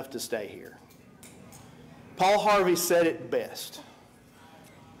dedicated enough to stay here. Paul Harvey said it best.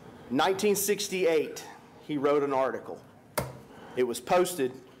 1968, he wrote an article. It was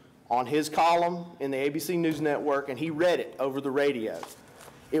posted on his column in the ABC News Network, and he read it over the radio.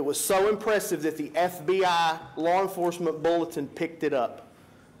 It was so impressive that the FBI law enforcement bulletin picked it up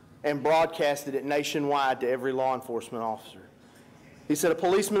and broadcasted it nationwide to every law enforcement officer. He said, a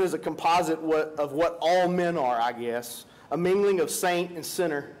policeman is a composite of what all men are, I guess, a mingling of saint and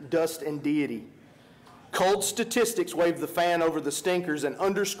sinner, dust and deity. Cold statistics wave the fan over the stinkers and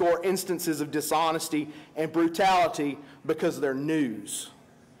underscore instances of dishonesty and brutality because they're news.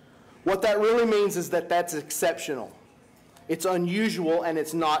 What that really means is that that's exceptional. It's unusual and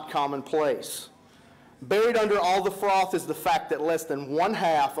it's not commonplace. Buried under all the froth is the fact that less than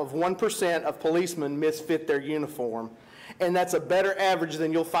 0.5% of policemen misfit their uniform, and that's a better average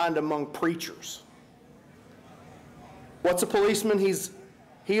than you'll find among preachers. What's a policeman?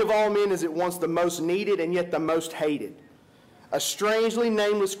 He of all men is at once the most needed and yet the most hated. A strangely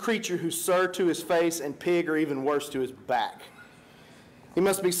nameless creature who's sir to his face and pig or even worse to his back. He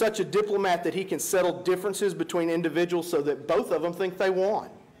must be such a diplomat that he can settle differences between individuals so that both of them think they won.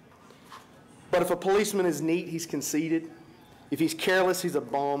 But if a policeman is neat, he's conceited. If he's careless, he's a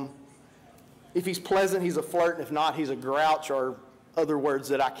bum. If he's pleasant, he's a flirt. And if not, he's a grouch, or other words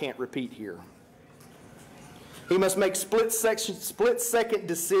that I can't repeat here. He must make split-second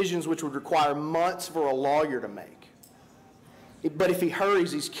decisions which would require months for a lawyer to make. But if he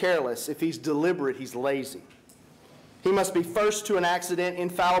hurries, he's careless. If he's deliberate, he's lazy. He must be first to an accident,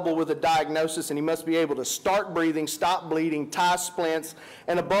 infallible with a diagnosis, and he must be able to start breathing, stop bleeding, tie splints,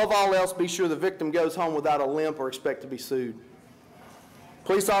 and above all else, be sure the victim goes home without a limp or expect to be sued.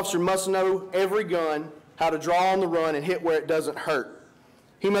 Police officer must know every gun, how to draw on the run, and hit where it doesn't hurt.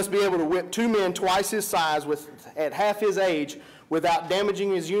 He must be able to whip two men twice his size at half his age without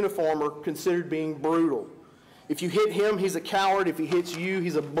damaging his uniform or considered being brutal. If you hit him, he's a coward. If he hits you,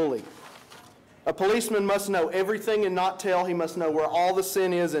 he's a bully. A policeman must know everything and not tell. He must know where all the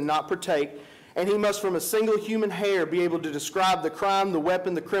sin is and not partake. And he must, from a single human hair, be able to describe the crime, the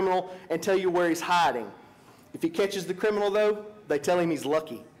weapon, the criminal, and tell you where he's hiding. If he catches the criminal, though, they tell him he's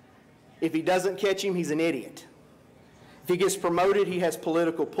lucky. If he doesn't catch him, he's an idiot. If he gets promoted, he has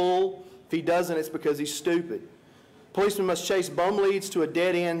political pull. If he doesn't, it's because he's stupid. Policemen must chase bum leads to a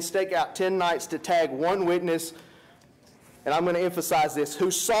dead end, stake out 10 nights to tag one witness, and I'm going to emphasize this,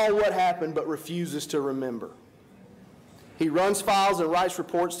 who saw what happened but refuses to remember. He runs files and writes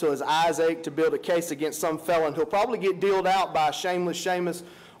reports till his eyes ache to build a case against some felon who'll probably get dealed out by a shameless Seamus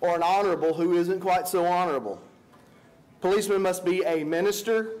or an honorable who isn't quite so honorable. Policeman must be a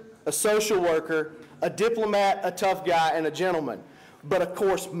minister, a social worker, a diplomat, a tough guy, and a gentleman. But of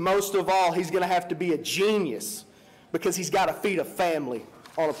course, most of all, he's going to have to be a genius because he's got to feed a family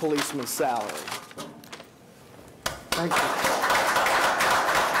on a policeman's salary. Thank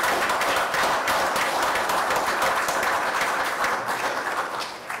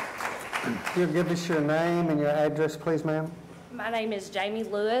you. You'll give us your name and your address, please, ma'am? My name is Jamie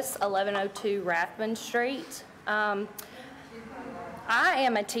Lewis, 1102 Rathbun Street. I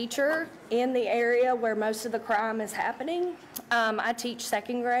am a teacher in the area where most of the crime is happening. I teach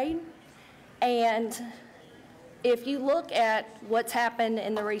second grade, and if you look at what's happened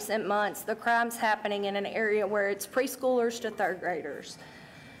in the recent months, the crime's happening in an area where it's preschoolers to third graders.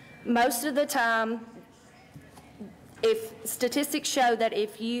 Most of the time, if statistics show that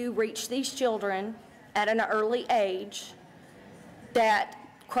if you reach these children at an early age, that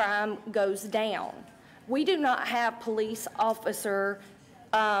crime goes down. We do not have police officer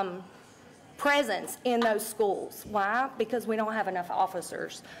presence in those schools. Why? Because we don't have enough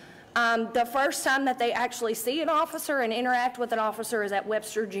officers. The first time that they actually see an officer and interact with an officer is at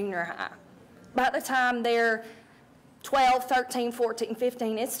Webster Junior High. By the time they're 12, 13, 14,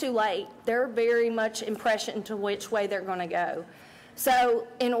 15, it's too late. They're very much impressioned to which way they're going to go. So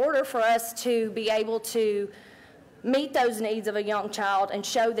in order for us to be able to meet those needs of a young child and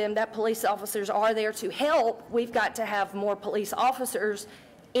show them that police officers are there to help, we've got to have more police officers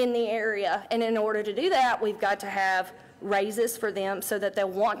in the area. And in order to do that, we've got to have raises for them so that they'll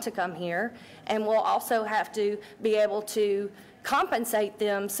want to come here. And we'll also have to be able to compensate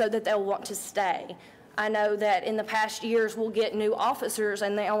them so that they'll want to stay. I know that in the past years we'll get new officers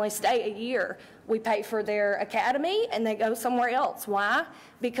and they only stay a year. We pay for their academy and they go somewhere else. Why?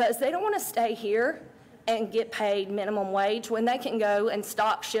 Because they don't want to stay here and get paid minimum wage when they can go and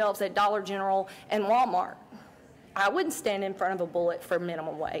stock shelves at Dollar General and Walmart. I wouldn't stand in front of a bullet for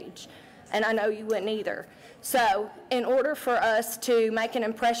minimum wage, and I know you wouldn't either. So in order for us to make an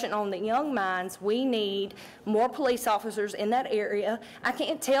impression on the young minds, we need more police officers in that area. I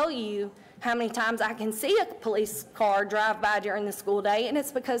can't tell you how many times I can see a police car drive by during the school day, and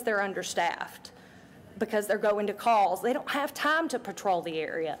it's because they're understaffed, because they're going to calls. They don't have time to patrol the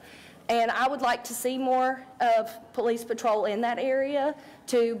area. And I would like to see more of police patrol in that area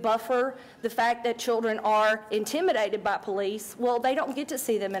to buffer the fact that children are intimidated by police. Well, they don't get to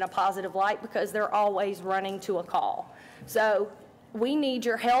see them in a positive light because they're always running to a call. So we need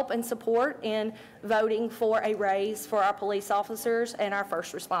your help and support in voting for a raise for our police officers and our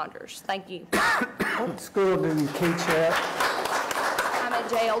first responders. Thank you. What school do you teach at? I'm at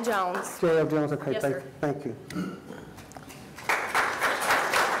J.L. Jones. J.L. Jones, okay, Yes, sir. Thank you.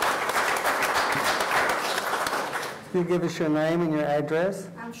 You give us your name and your address?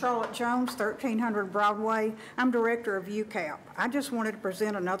 I'm Charlotte Jones, 1300 Broadway. I'm director of UCAP. I just wanted to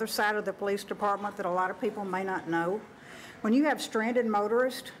present another side of the police department that a lot of people may not know. When you have stranded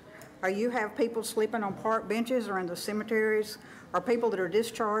motorists, or you have people sleeping on park benches or in the cemeteries, or people that are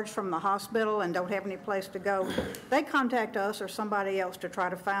discharged from the hospital and don't have any place to go, they contact us or somebody else to try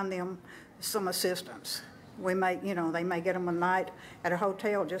to find them some assistance. We may, they may get them a night at a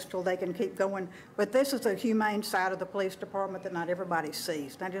hotel just till they can keep going. But this is the humane side of the police department that not everybody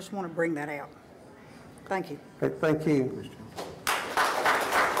sees. And I just want to bring that out. Thank you. Okay, thank you.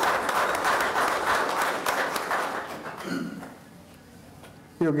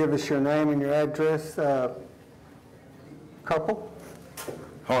 You'll give us your name and your address. Couple?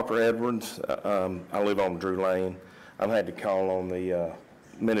 Harper Edwards. I live on Drew Lane. I've had to call on the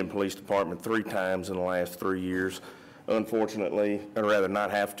Minden Police Department 3 times in the last 3 years unfortunately, or rather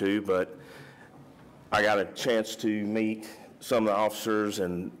not have to, but I got a chance to meet some of the officers,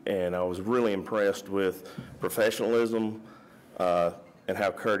 and I was really impressed with professionalism and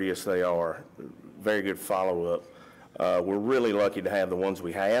how courteous they are. Very good follow-up. We're really lucky to have the ones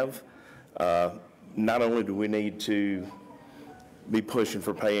we have. Not only do we need to be pushing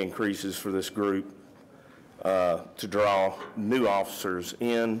for pay increases for this group to draw new officers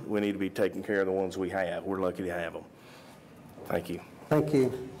in, we need to be taking care of the ones we have. We're lucky to have them. Thank you. Thank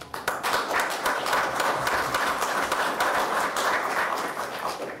you.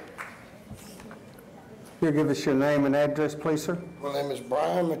 You'll give us your name and address, please, sir? My name is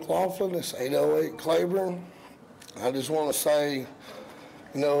Brian McLaughlin. It's 808 Claiborne. I just want to say,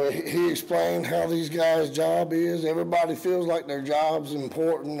 you know, he explained how these guys' job is. Everybody feels like their job's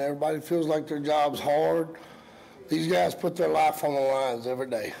important. Everybody feels like their job's hard. These guys put their life on the lines every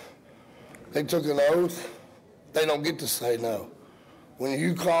day. They took an oath. They don't get to say no. When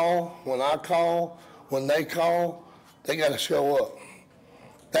you call, when I call, when they call, they got to show up.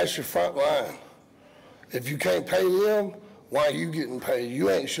 That's your front line. If you can't pay them, why are you getting paid? You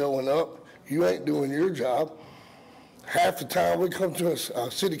ain't showing up. You ain't doing your job. Half the time we come to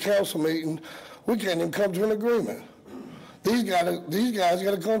a city council meeting, we can't even come to an agreement. These guys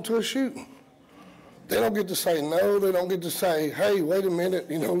got to come to a shooting. They don't get to say no. They don't get to say, hey, wait a minute,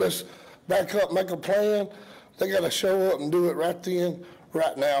 you know, let's back up, make a plan. They got to show up and do it right then,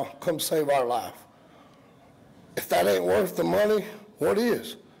 right now, come save our life. If that ain't worth the money, what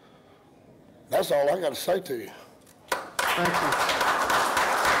is? That's all I got to say to you. Thank you.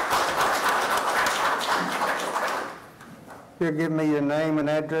 You'll give me your name and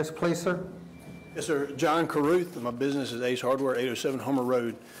address, please, sir? Yes, sir. John Caruth. My business is Ace Hardware, 807 Homer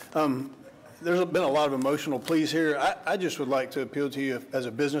Road. There's been a lot of emotional pleas here. I just would like to appeal to you as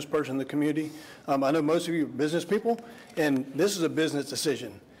a business person in the community. I know most of you are business people, and this is a business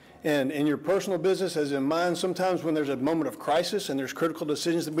decision. And in your personal business, as in mine, sometimes when there's a moment of crisis and there's critical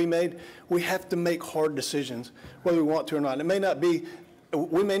decisions to be made, we have to make hard decisions, whether we want to or not. It may not be,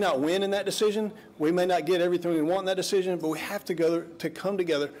 we may not win in that decision, we may not get everything we want in that decision, but we have to come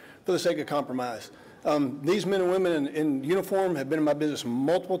together for the sake of compromise. These men and women in uniform have been in my business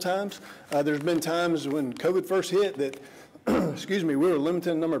multiple times. There's been times when COVID first hit that, excuse me, we were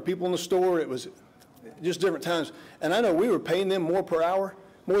limiting the number of people in the store. It was just different times. And I know we were paying them more per hour,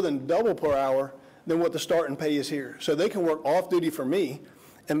 more than double per hour than what the starting pay is here. So they can work off duty for me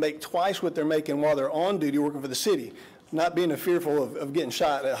and make twice what they're making while they're on duty working for the city. Not being fearful of getting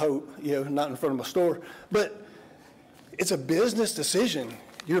shot, I hope, you know, not in front of a store. But it's a business decision.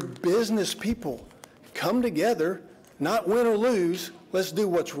 You're business people. Come together, not win or lose. Let's do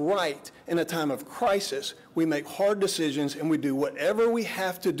what's right in a time of crisis. We make hard decisions and we do whatever we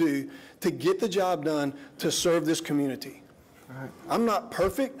have to do to get the job done to serve this community. I'm not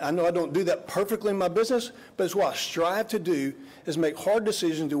perfect. I know I don't do that perfectly in my business, but it's what I strive to do is make hard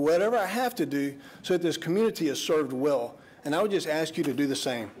decisions, do whatever I have to do so that this community is served well. And I would just ask you to do the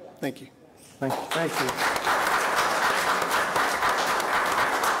same. Thank you. Thank you. Thank you.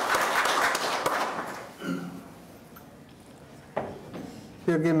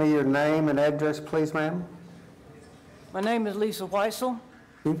 You'll give me your name and address, please, ma'am? My name is Lisa Weitzel.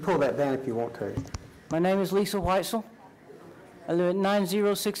 You can pull that down if you want to. My name is Lisa Weitzel. I live at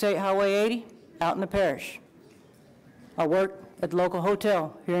 9068 Highway 80, out in the parish. I work at the local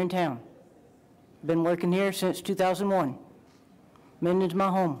hotel here in town. Been working here since 2001. Minden's my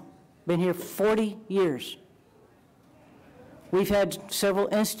home. Been here 40 years. We've had several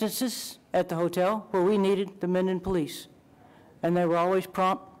instances at the hotel where we needed the Minden police, and they were always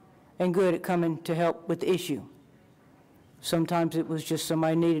prompt and good at coming to help with the issue. Sometimes it was just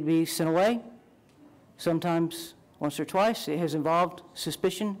somebody needed to be sent away. Sometimes, once or twice, it has involved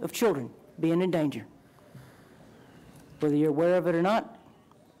suspicion of children being in danger. Whether you're aware of it or not,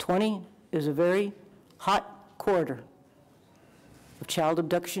 20 is a very hot corridor of child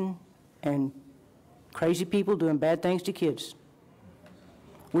abduction and crazy people doing bad things to kids.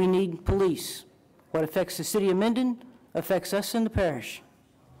 We need police. What affects the city of Minden affects us in the parish.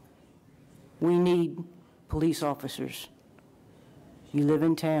 We need police officers. You live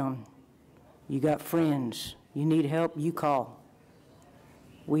in town. You got friends. You need help, you call.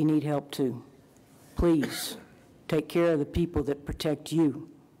 We need help too. Please take care of the people that protect you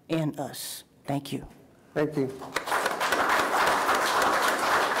and us. Thank you. Thank you.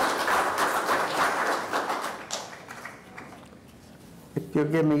 If you'll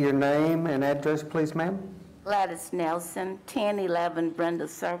give me your name and address, please, ma'am. Gladys Nelson, 1011 Brenda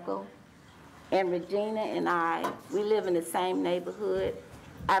Circle. And Regina and I, we live in the same neighborhood.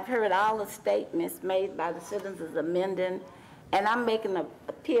 I've heard all the statements made by the citizens of Minden, and I'm making an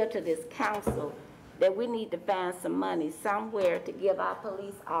appeal to this council that we need to find some money somewhere to give our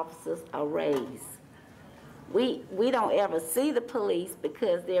police officers a raise. We don't ever see the police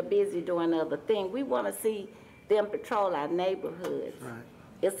because they're busy doing other things. We want to see them patrol our neighborhoods. Right.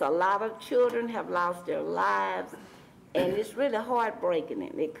 It's a lot of children have lost their lives, and it's really heartbreaking.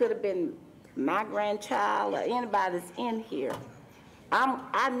 It could have been my grandchild or anybody that's in here.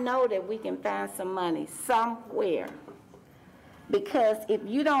 I know that we can find some money somewhere, because if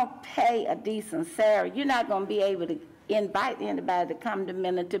you don't pay a decent salary, you're not going to be able to invite anybody to come to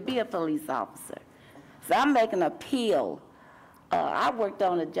Minden to be a police officer. So I'm making an appeal. I worked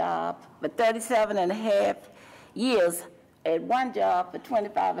on a job for 37 and a half years, at one job for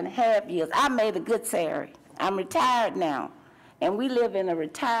 25 and a half years. I made a good salary. I'm retired now, and we live in a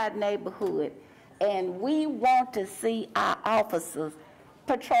retired neighborhood, and we want to see our officers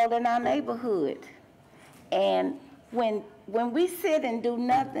patrolling our neighborhood. And when we sit and do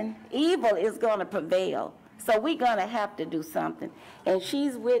nothing, evil is going to prevail. So we're going to have to do something. And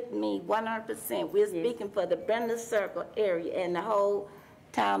she's with me 100%. We're speaking for the Brenda Circle area and the whole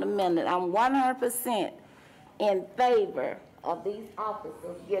town of Minden. I'm 100% in favor of these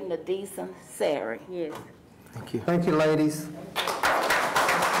officers getting a decent salary. Yes. Thank you. Thank you, ladies.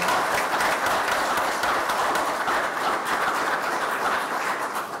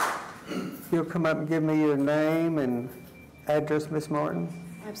 You'll come up and give me your name and address, Ms. Martin?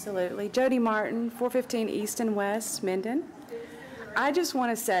 Absolutely. Jody Martin, 415 East and West, Minden. I just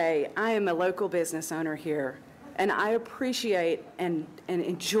want to say I am a local business owner here, and I appreciate and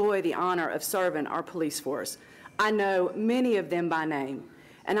enjoy the honor of serving our police force. I know many of them by name,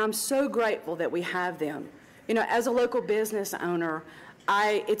 and I'm so grateful that we have them. You know, as a local business owner,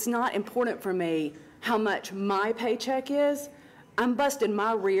 it's not important for me how much my paycheck is. I'm busting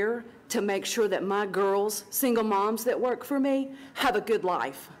my rear to make sure that my girls, single moms that work for me, have a good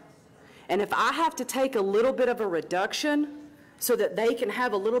life. And if I have to take a little bit of a reduction so that they can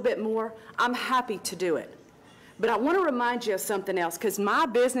have a little bit more, I'm happy to do it. But I want to remind you of something else, because my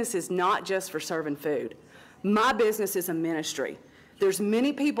business is not just for serving food. My business is a ministry. There's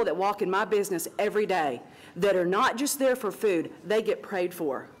many people that walk in my business every day that are not just there for food, they get prayed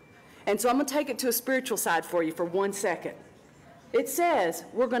for. And so I'm going to take it to a spiritual side for you for 1 second. It says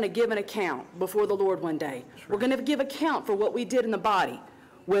we're going to give an account before the Lord one day. We're going to give account for what we did in the body,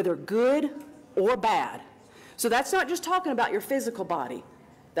 whether good or bad. So that's not just talking about your physical body.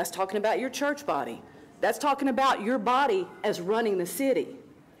 That's talking about your church body. That's talking about your body as running the city.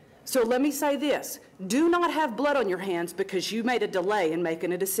 So let me say this. Do not have blood on your hands because you made a delay in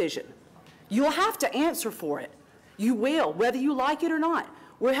making a decision. You'll have to answer for it. You will, whether you like it or not.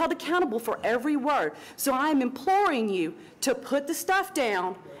 We're held accountable for every word. So I am imploring you to put the stuff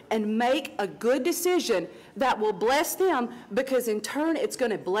down and make a good decision that will bless them, because in turn it's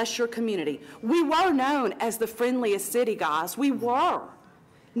going to bless your community. We were known as the friendliest city, guys. We were.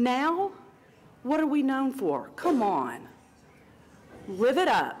 Now, what are we known for? Come on. Live it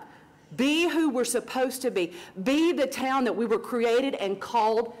up. Be who we're supposed to be. Be the town that we were created and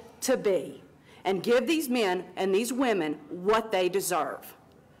called to be. And give these men and these women what they deserve.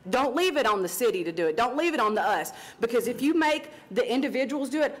 Don't leave it on the city to do it. Don't leave it on the us. Because if you make the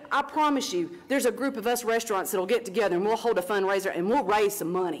individuals do it, I promise you, there's a group of us restaurants that'll get together and we'll hold a fundraiser and we'll raise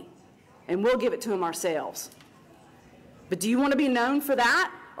some money. And we'll give it to them ourselves. But do you want to be known for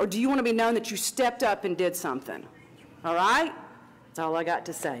that? Or do you want to be known that you stepped up and did something? All right? That's all I got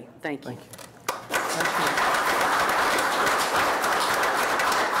to say. Thank you. Thank you.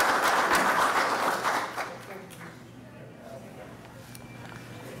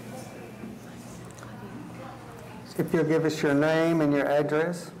 If you'll give us your name and your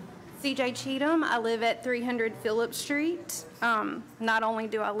address. CJ Cheatham. I live at 300 Phillips Street. Not only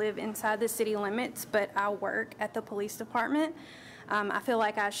do I live inside the city limits, but I work at the police department. I feel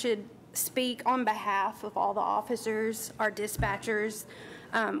like I should speak on behalf of all the officers, our dispatchers.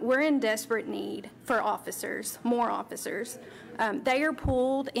 We're in desperate need for officers, more officers. They are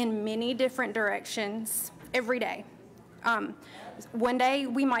pulled in many different directions every day. One day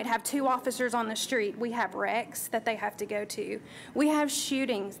we might have 2 officers on the street. We have wrecks that they have to go to. We have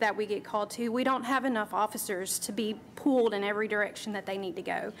shootings that we get called to. We don't have enough officers to be pulled in every direction that they need to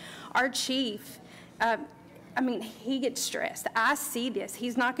go. Our chief, he gets stressed. I see this.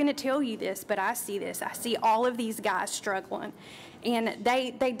 He's not going to tell you this, but I see this. I see all of these guys struggling. And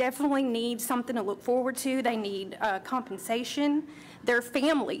they definitely need something to look forward to. They need compensation. Their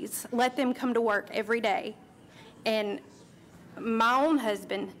families let them come to work every day. And my own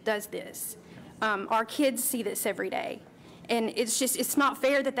husband does this. Our kids see this every day. And it's just, it's not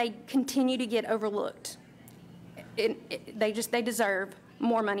fair that they continue to get overlooked. They deserve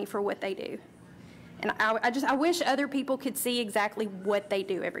more money for what they do. And I wish other people could see exactly what they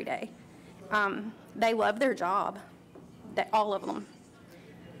do every day. They love their job, all of them.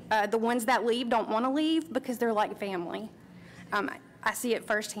 The ones that leave don't want to leave because they're like family. I see it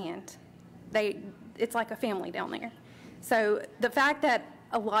firsthand. It's like a family down there. So the fact that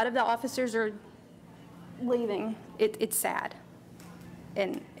a lot of the officers are leaving, it's sad.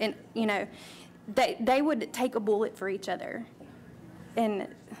 And you know, they would take a bullet for each other. And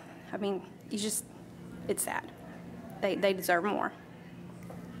I mean, it's sad. They deserve more.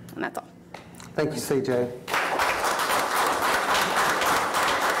 And that's all. Thank you, CJ.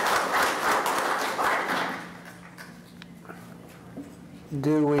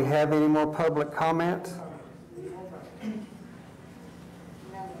 Do we have any more public comments?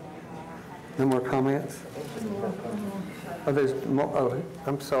 No more comments? Oh, there's more. Oh,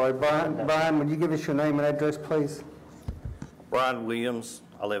 I'm sorry. Brian, would you give us your name and address, please? Brian Williams.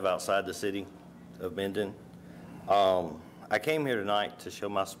 I live outside the city of Minden. I came here tonight to show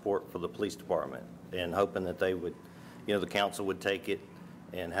my support for the police department and hoping that they would, you know, the council would take it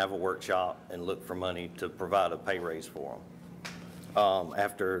and have a workshop and look for money to provide a pay raise for them.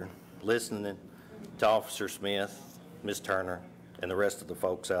 After listening to Officer Smith, Ms. Turner, and the rest of the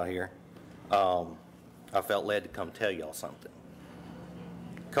folks out here, I felt led to come tell y'all something.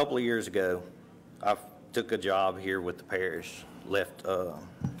 A couple of years ago, I took a job here with the parish, left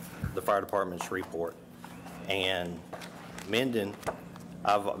the fire department in Shreveport, and Minden,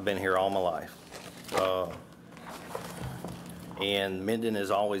 I've been here all my life. And Minden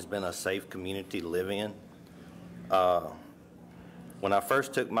has always been a safe community to live in. When I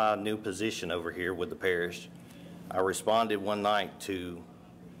first took my new position over here with the parish, I responded one night to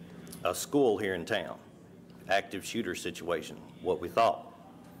a school here in town, active shooter situation, what we thought.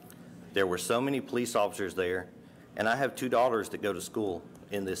 There were so many police officers there, and I have 2 daughters that go to school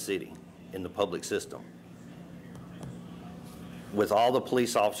in this city, in the public system. With all the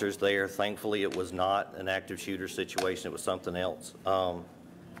police officers there, thankfully it was not an active shooter situation, it was something else.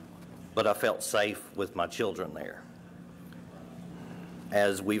 But I felt safe with my children there.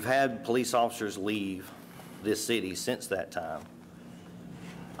 As we've had police officers leave this city since that time,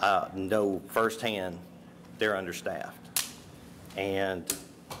 I know firsthand they're understaffed. And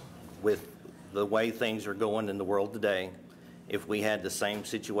with the way things are going in the world today, if we had the same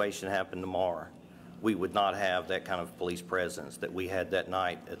situation happen tomorrow, we would not have that kind of police presence that we had that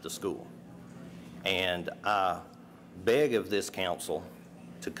night at the school. And I beg of this council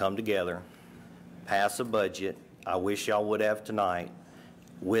to come together, pass a budget, I wish y'all would have tonight,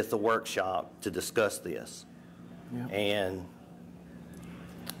 with a workshop to discuss this. Yep. And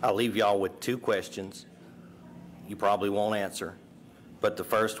I'll leave y'all with 2 questions. You probably won't answer, but the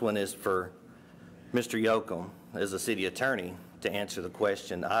first one is for Mr. Yoakum, as a city attorney, to answer the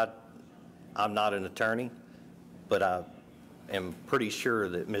question. I'm not an attorney, but I am pretty sure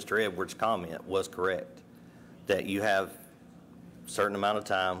that Mr. Edwards' comment was correct, that you have a certain amount of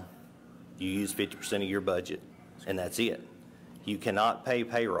time, you use 50% of your budget, and that's it. You cannot pay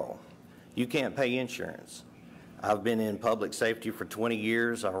payroll. You can't pay insurance. I've been in public safety for 20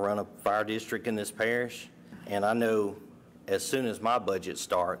 years. I run a fire district in this parish, and I know as soon as my budget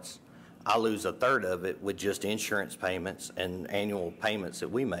starts, I lose 1/3 of it with just insurance payments and annual payments that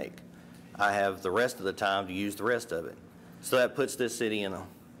we make. I have the rest of the time to use the rest of it. So that puts this city in a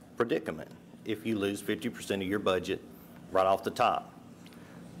predicament if you lose 50% of your budget right off the top.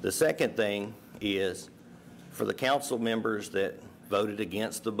 The second thing is for the council members that voted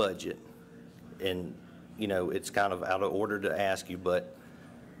against the budget, and you know, it's kind of out of order to ask you, but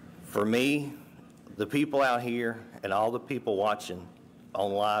for me, the people out here and all the people watching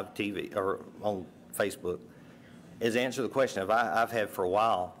on live TV or on Facebook is answer the question I've had for a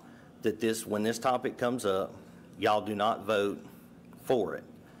while, that when this topic comes up, y'all do not vote for it.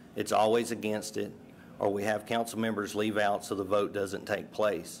 It's always against it, or we have council members leave out so the vote doesn't take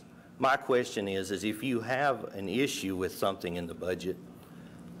place. My question is if you have an issue with something in the budget,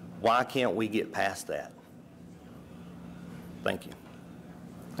 why can't we get past that? Thank you.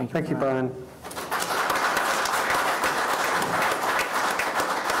 Thank you, Brian.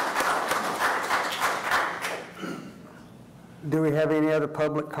 Do we have any other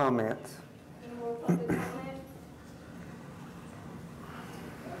public comments?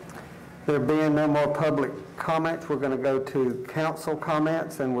 There being no more public comments, we're going to go to council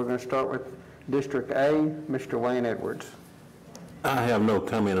comments, and we're going to start with District A, Mr. Wayne Edwards. I have no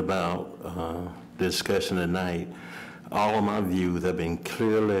comment about discussion tonight. All of my views have been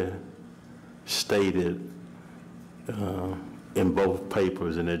clearly stated in both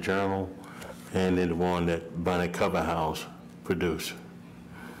papers, in the Journal and in the one that Bonnie Coverhouse produced.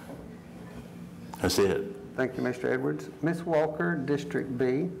 That's it. Thank you, Mr. Edwards. Ms. Walker, District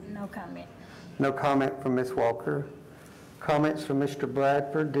B. No comment. No comment from Ms. Walker. Comments from Mr.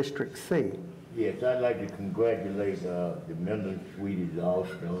 Bradford, District C. Yes, I'd like to congratulate the Minden Sweeties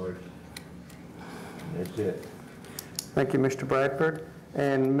All-Stars. That's it. Thank you, Mr. Bradford.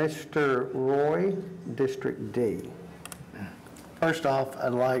 And Mr. Roy, District D. First off,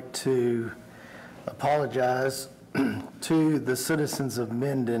 I'd like to apologize to the citizens of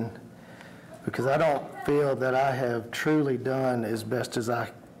Minden because I don't feel that I have truly done as best as I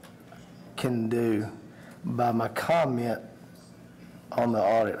can do by my comment on the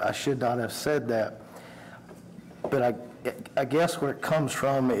audit. I should not have said that. But I guess where it comes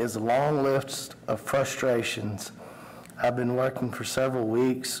from is a long list of frustrations. I've been working for several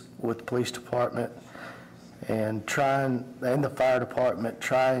weeks with the police department and the fire department,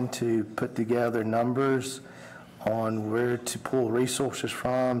 trying to put together numbers on where to pull resources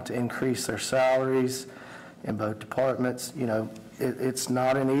from to increase their salaries in both departments. You know, it's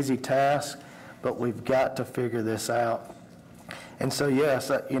not an easy task, but we've got to figure this out. And so,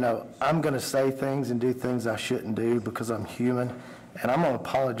 yes, you know, I'm going to say things and do things I shouldn't do because I'm human, and I'm going to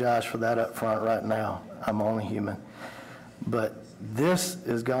apologize for that up front right now. I'm only human. But this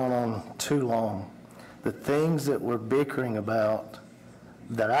has gone on too long. The things that we're bickering about,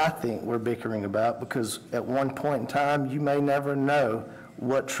 that I think we're bickering about, because at one point in time, you may never know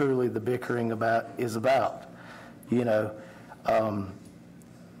what truly the bickering is about. You know,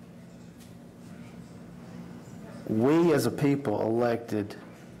 we as a people elected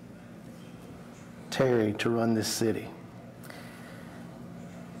Terry to run this city.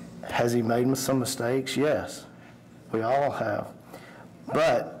 Has he made some mistakes? Yes, we all have.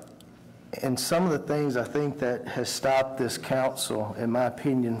 But in some of the things I think that has stopped this council, in my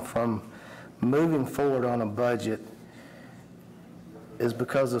opinion, from moving forward on a budget is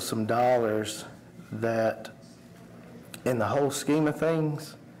because of some dollars that, in the whole scheme of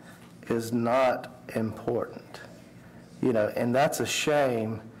things, is not important. You know, and that's a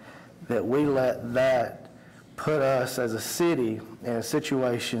shame that we let that put us as a city in a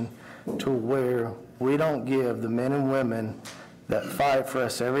situation to where we don't give the men and women that fight for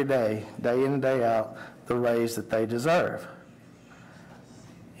us every day, day in and day out, the raise that they deserve.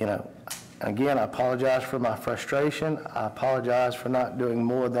 You know, again, I apologize for my frustration. I apologize for not doing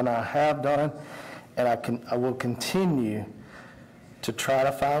more than I have done, and I will continue to try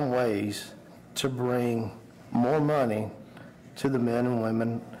to find ways to bring more money to the men and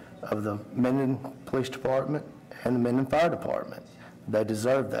women of the Minden Police Department and the Minden Fire Department. They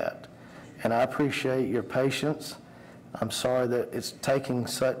deserve that. And I appreciate your patience. I'm sorry that it's taking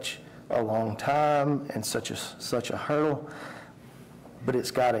such a long time and such a hurdle, but it's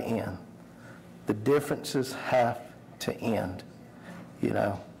got to end. The differences have to end. You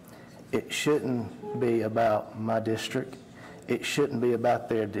know, it shouldn't be about my district. It shouldn't be about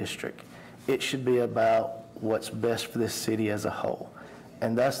their district. It should be about what's best for this city as a whole.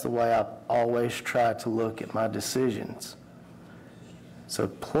 And that's the way I've always tried to look at my decisions. So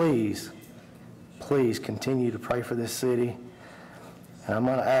please, please continue to pray for this city. And I'm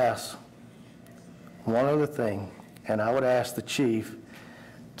going to ask one other thing, and I would ask the chief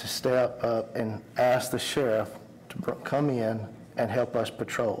to step up and ask the sheriff to come in and help us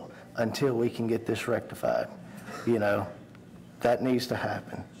patrol until we can get this rectified. You know, that needs to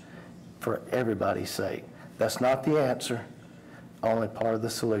happen for everybody's sake. That's not the answer, only part of the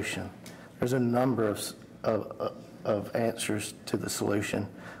solution. There's a number of answers to the solution.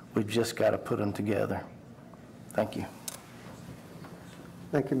 We've just got to put them together. Thank you.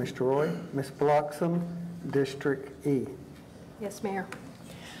 Thank you, Mr. Roy. Ms. Bloxham, District E. Yes, Mayor.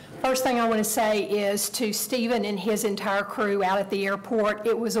 First thing I want to say is to Stephen and his entire crew out at the airport,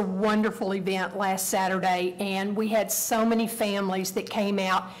 it was a wonderful event last Saturday, and we had so many families that came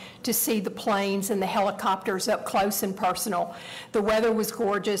out to see the planes and the helicopters up close and personal. The weather was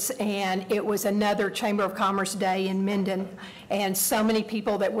gorgeous, and it was another Chamber of Commerce day in Minden, and so many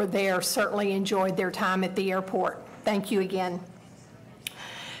people that were there certainly enjoyed their time at the airport. Thank you again.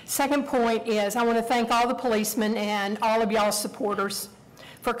 Second point is I want to thank all the policemen and all of y'all's supporters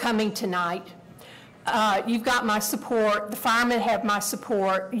for coming tonight. You've got my support. The firemen have my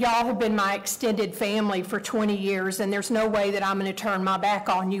support. Y'all have been my extended family for 20 years, and there's no way that I'm going to turn my back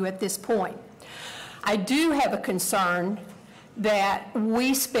on you at this point. I do have a concern that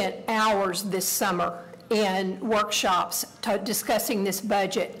we spent hours this summer in workshops discussing this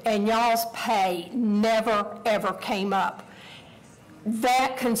budget, and y'all's pay never, ever came up.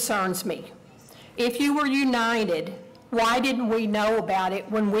 That concerns me. If you were united, why didn't we know about it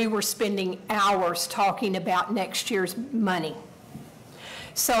when we were spending hours talking about next year's money?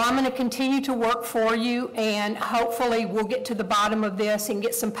 So I'm going to continue to work for you, and hopefully we'll get to the bottom of this and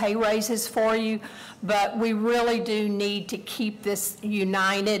get some pay raises for you, but we really do need to keep this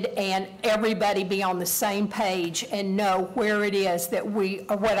united and everybody be on the same page and know where it is that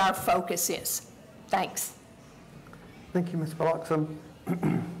what our focus is. Thanks. Thank you, Ms. Bloxham.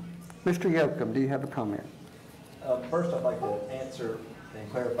 Mr. Yocum, do you have a comment? First, I'd like to answer and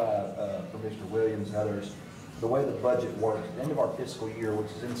clarify for Mr. Williams and others the way the budget works. At the end of our fiscal year,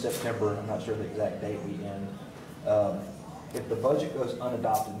 which is in September, I'm not sure the exact date we end, if the budget goes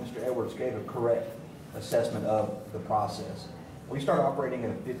unadopted, Mr. Edwards gave a correct assessment of the process. We start operating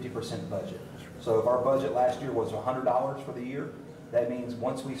at a 50% budget. So if our budget last year was $100 for the year, that means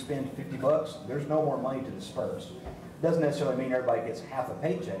once we spend 50 bucks, there's no more money to disperse. It doesn't necessarily mean everybody gets half a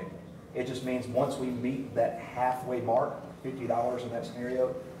paycheck. It just means once we meet that halfway mark, $50 in that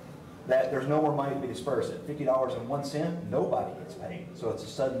scenario, that there's no more money to be dispersed. At $50.01, nobody gets paid. So it's a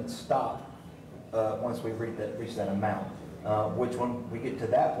sudden stop once we reach that amount, which when we get to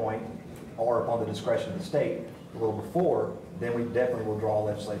that point, or upon the discretion of the state, a little before, then we definitely will draw a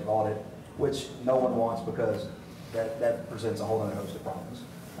legislative audit, which no one wants because that presents a whole other host of problems.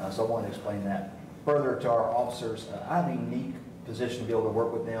 So I want to explain that. Further to our officers, I have a unique position to be able to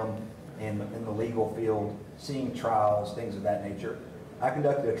work with them in the legal field, seeing trials, things of that nature. I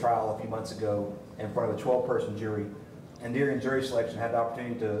conducted a trial a few months ago in front of a 12-person jury, and during jury selection, I had the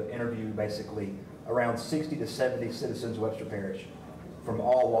opportunity to interview basically around 60 to 70 citizens of Webster Parish from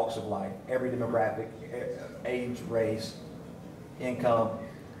all walks of life, every demographic, age, race, income,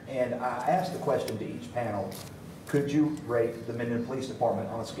 and I asked the question to each panel, could you rate the Minden Police Department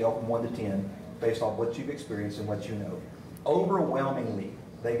on a scale from 1 to 10 based on what you've experienced and what you know? Overwhelmingly,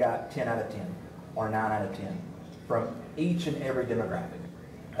 they got 10 out of 10 or 9 out of 10 from each and every demographic.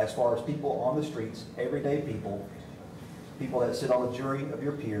 As far as people on the streets, everyday people that sit on the jury of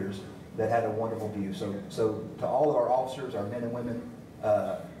your peers that had a wonderful view. So to all of our officers, our men and women,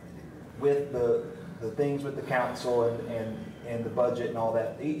 with the things with the council and the budget and all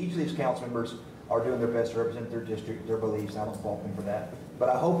that, each of these council members are doing their best to represent their district, their beliefs, and I don't fault them for that. But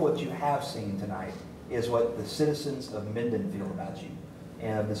I hope what you have seen tonight is what the citizens of Minden feel about you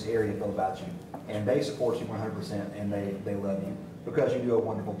and of this area feel about you. And they support you 100%, and they love you because you do a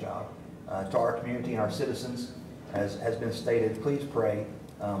wonderful job. To our community and our citizens, as has been stated, please pray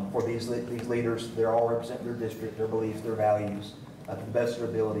for these leaders. They're all representing their district, their beliefs, their values, to the best of their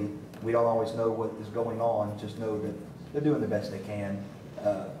ability. We don't always know what is going on, just know that they're doing the best they can.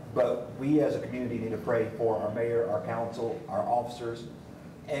 But we as a community need to pray for our mayor, our council, our officers,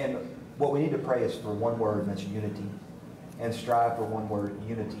 and what we need to pray is for one word, and that's unity, and strive for one word,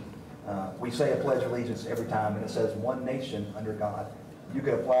 unity. We say a pledge of allegiance every time, and it says one nation under God. You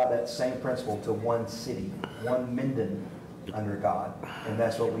can apply that same principle to one city, one Minden under God, and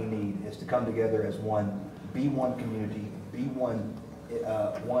that's what we need, is to come together as one, be one community, be one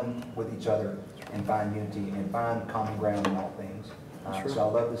with each other, and find unity and find common ground in all things. So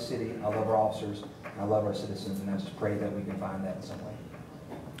I love the city, I love our officers, and I love our citizens, and I just pray that we can find that in some way.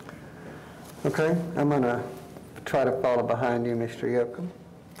 Okay, I'm going to try to follow behind you, Mr. Yocum.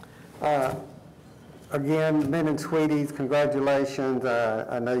 Again, Minden Sweeties, congratulations.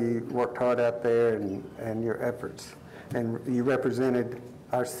 I know you worked hard out there and your efforts, and you represented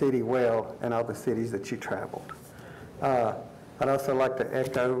our city well in all the cities that you traveled. I'd also like to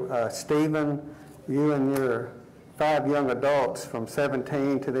echo, Stephen, you and your 5 young adults from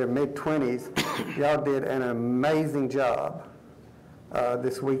 17 to their mid-20s, y'all did an amazing job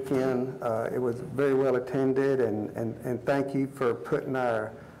this weekend. It was very well attended, and thank you for putting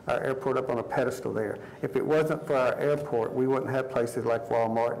our airport up on a pedestal there. If it wasn't for our airport, we wouldn't have places like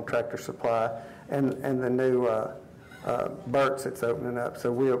Walmart and Tractor Supply and the new Burt's that's opening up.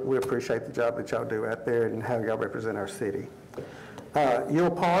 So we appreciate the job that y'all do out there and how y'all represent our city. Ewell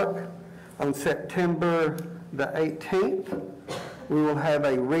Park, on September the 18th, we will have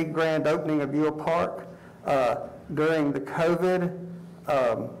a re-grand opening of Ewell Park. During the COVID,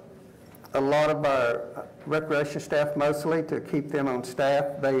 a lot of our recreation staff, mostly to keep them on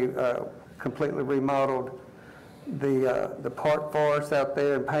staff, they completely remodeled the park for us out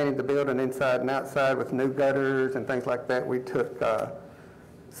there and painted the building inside and outside with new gutters and things like that. We took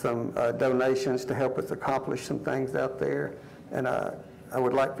some donations to help us accomplish some things out there. And I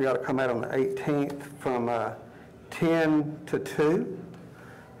would like for y'all to come out on the 18th from 10 to 2.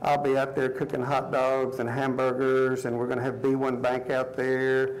 I'll be out there cooking hot dogs and hamburgers, and we're going to have B1 Bank out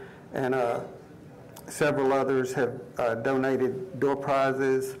there, and several others have donated door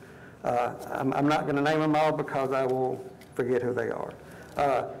prizes. I'm not going to name them all because I will forget who they are.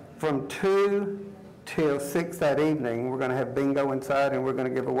 From 2 till 6 that evening, we're going to have bingo inside, and we're going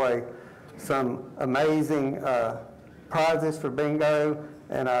to give away some amazing prizes for bingo,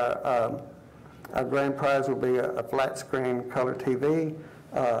 and our grand prize will be a flat screen color TV.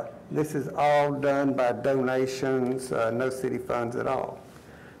 This is all done by donations, no city funds at all.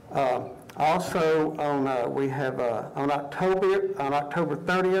 Also, on October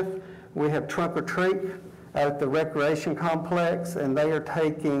 30th, we have Trunk or Treat at the Recreation Complex, and they are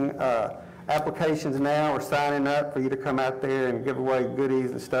taking applications now or signing up for you to come out there and give away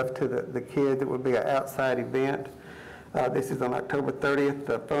goodies and stuff to the kids. It would be an outside event. This is on October 30th.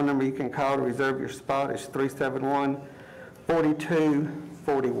 The phone number you can call to reserve your spot is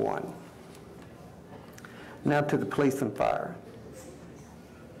 371-4241. Now to the police and fire.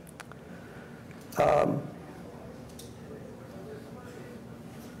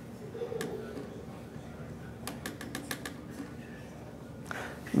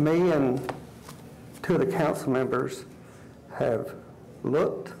 Me and two of the council members have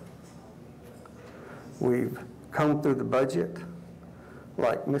looked. We've combed through the budget.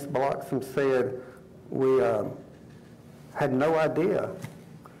 Like Ms. Bloxham said, we had no idea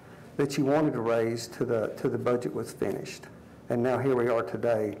that you wanted to raise till the budget was finished. And now here we are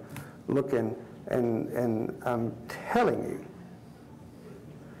today looking, and I'm telling you,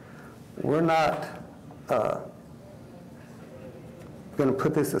 we're not going to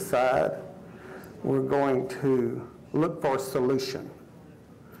put this aside. We're going to look for a solution.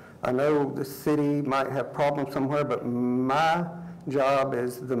 I know the city might have problems somewhere, but my job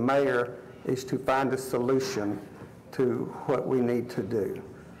as the mayor is to find a solution to what we need to do.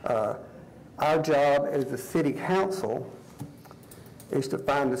 Our job as the city council is to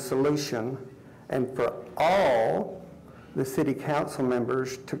find a solution, and for all the city council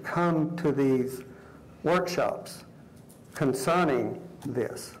members to come to these workshops concerning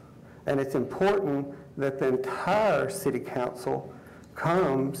this. And it's important that the entire city council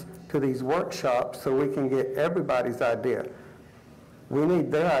comes to these workshops so we can get everybody's idea. We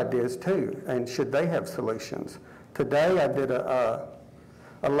need their ideas too, and should they have solutions. Today I did a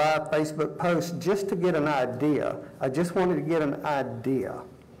live Facebook post just to get an idea. I just wanted to get an idea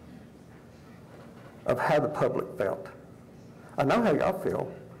of how the public felt. I know how y'all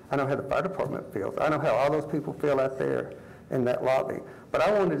feel. I know how the fire department feels. I know how all those people feel out there in that lobby. But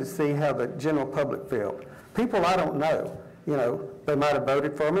I wanted to see how the general public felt. People I don't know, you know, they might have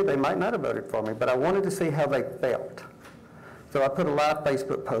voted for me, they might not have voted for me, but I wanted to see how they felt. So I put a live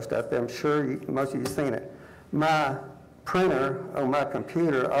Facebook post out there. I'm sure most of you have seen it. My printer on my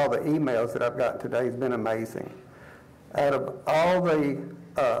computer, all the emails that I've gotten today has been amazing. Out of all the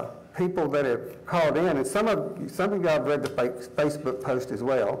people that have called in, and some of y'all have read the Facebook post as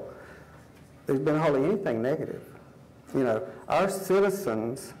well, there's been hardly anything negative. You know, our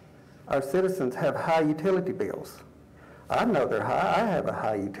citizens have high utility bills. I know they're high. I have a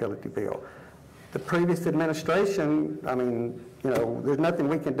high utility bill. The previous administration, I mean, you know, there's nothing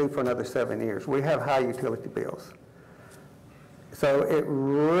we can do for another 7 years. We have high utility bills. So it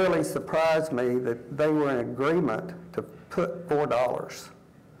really surprised me that they were in agreement to put $4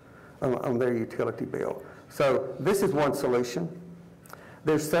 on their utility bill. So this is one solution.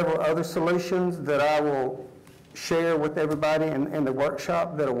 There's several other solutions that I will share with everybody in the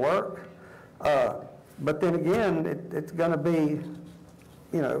workshop that'll work. But then again, it's going to be,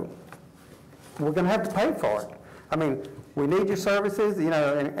 you know, we're going to have to pay for it. I mean, we need your services, you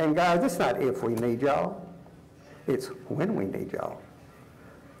know, and guys, it's not if we need y'all. It's when we need y'all.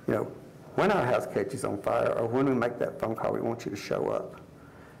 You know, when our house catches on fire or when we make that phone call, we want you to show up.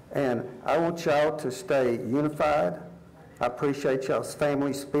 And I want y'all to stay unified. I appreciate y'all's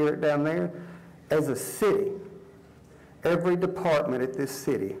family spirit down there. As a city, every department at this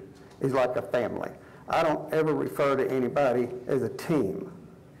city is like a family. I don't ever refer to anybody as a team.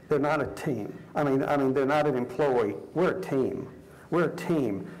 They're not a team. I mean, they're not an employee. We're a team. We're a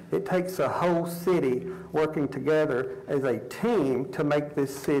team. It takes a whole city working together as a team to make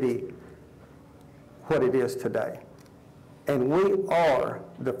this city what it is today. And we are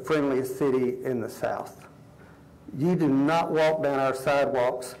the friendliest city in the South. You do not walk down our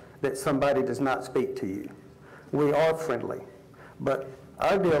sidewalks that somebody does not speak to you. We are friendly. But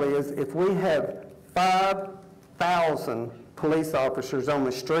our deal is if we have 5,000 police officers on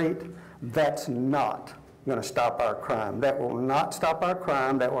the street, that's not going to stop our crime. That will not stop our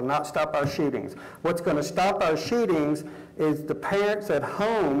crime. That will not stop our shootings. What's going to stop our shootings is the parents at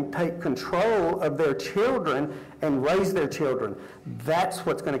home take control of their children and raise their children. That's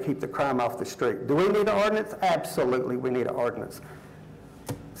what's going to keep the crime off the street. Do we need an ordinance? Absolutely, we need an ordinance.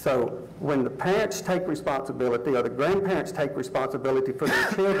 So when the parents take responsibility or the grandparents take responsibility for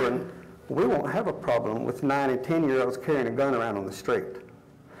their children, we won't have a problem with 9 and 10-year-olds carrying a gun around on the street.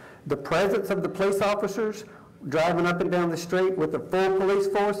 The presence of the police officers driving up and down the street with a full police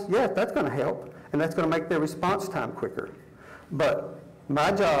force, yes, that's going to help, and that's going to make their response time quicker. But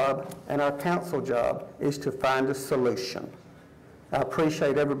my job and our council job is to find a solution. I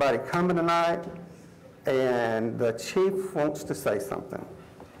appreciate everybody coming tonight, and the chief wants to say something.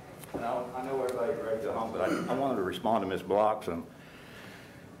 I know everybody's ready to go home, but I wanted to respond to Ms. Bloxham.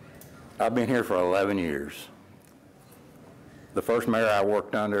 I've been here for 11 years. The first mayor I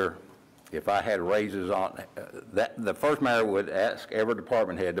worked under, if I had raises on, the first mayor would ask every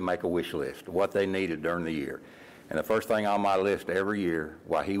department head to make a wish list of what they needed during the year. And the first thing on my list every year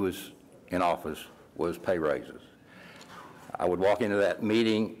while he was in office was pay raises. I would walk into that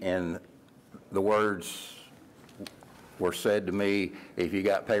meeting and the words were said to me, if you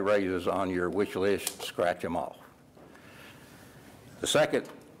got pay raises on your wish list, scratch them off. The second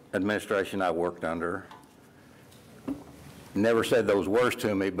administration I worked under never said those words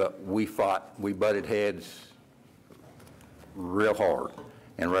to me, but we butted heads real hard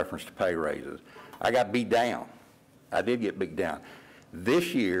in reference to pay raises. I got beat down. I did get beat down.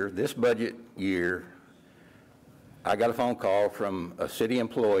 This year, this budget year, I got a phone call from a city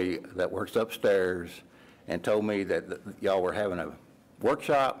employee that works upstairs and told me that y'all were having a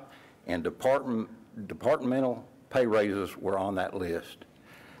workshop and departmental pay raises were on that list.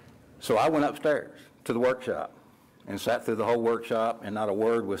 So I went upstairs to the workshop and sat through the whole workshop, and not a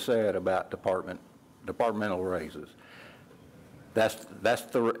word was said about departmental raises. That's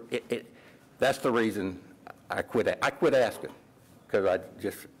the reason I quit. I quit asking because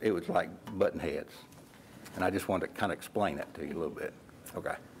it was like button heads, and I just wanted to kind of explain that to you a little bit.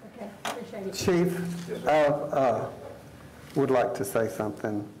 Okay. Okay, appreciate it. Chief, I would like to say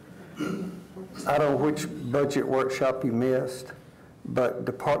something. I don't know which budget workshop you missed, but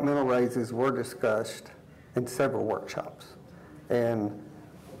departmental raises were discussed in several workshops. And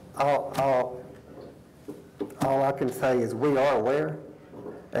all I can say is we are aware,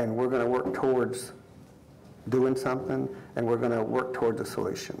 and we're going to work towards doing something, and we're going to work towards a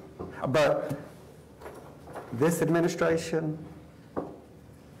solution. But this administration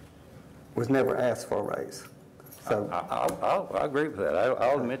was never asked for a raise. So I agree with that.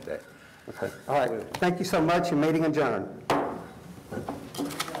 I'll admit that. Okay. All right. Thank you so much, and meeting adjourned.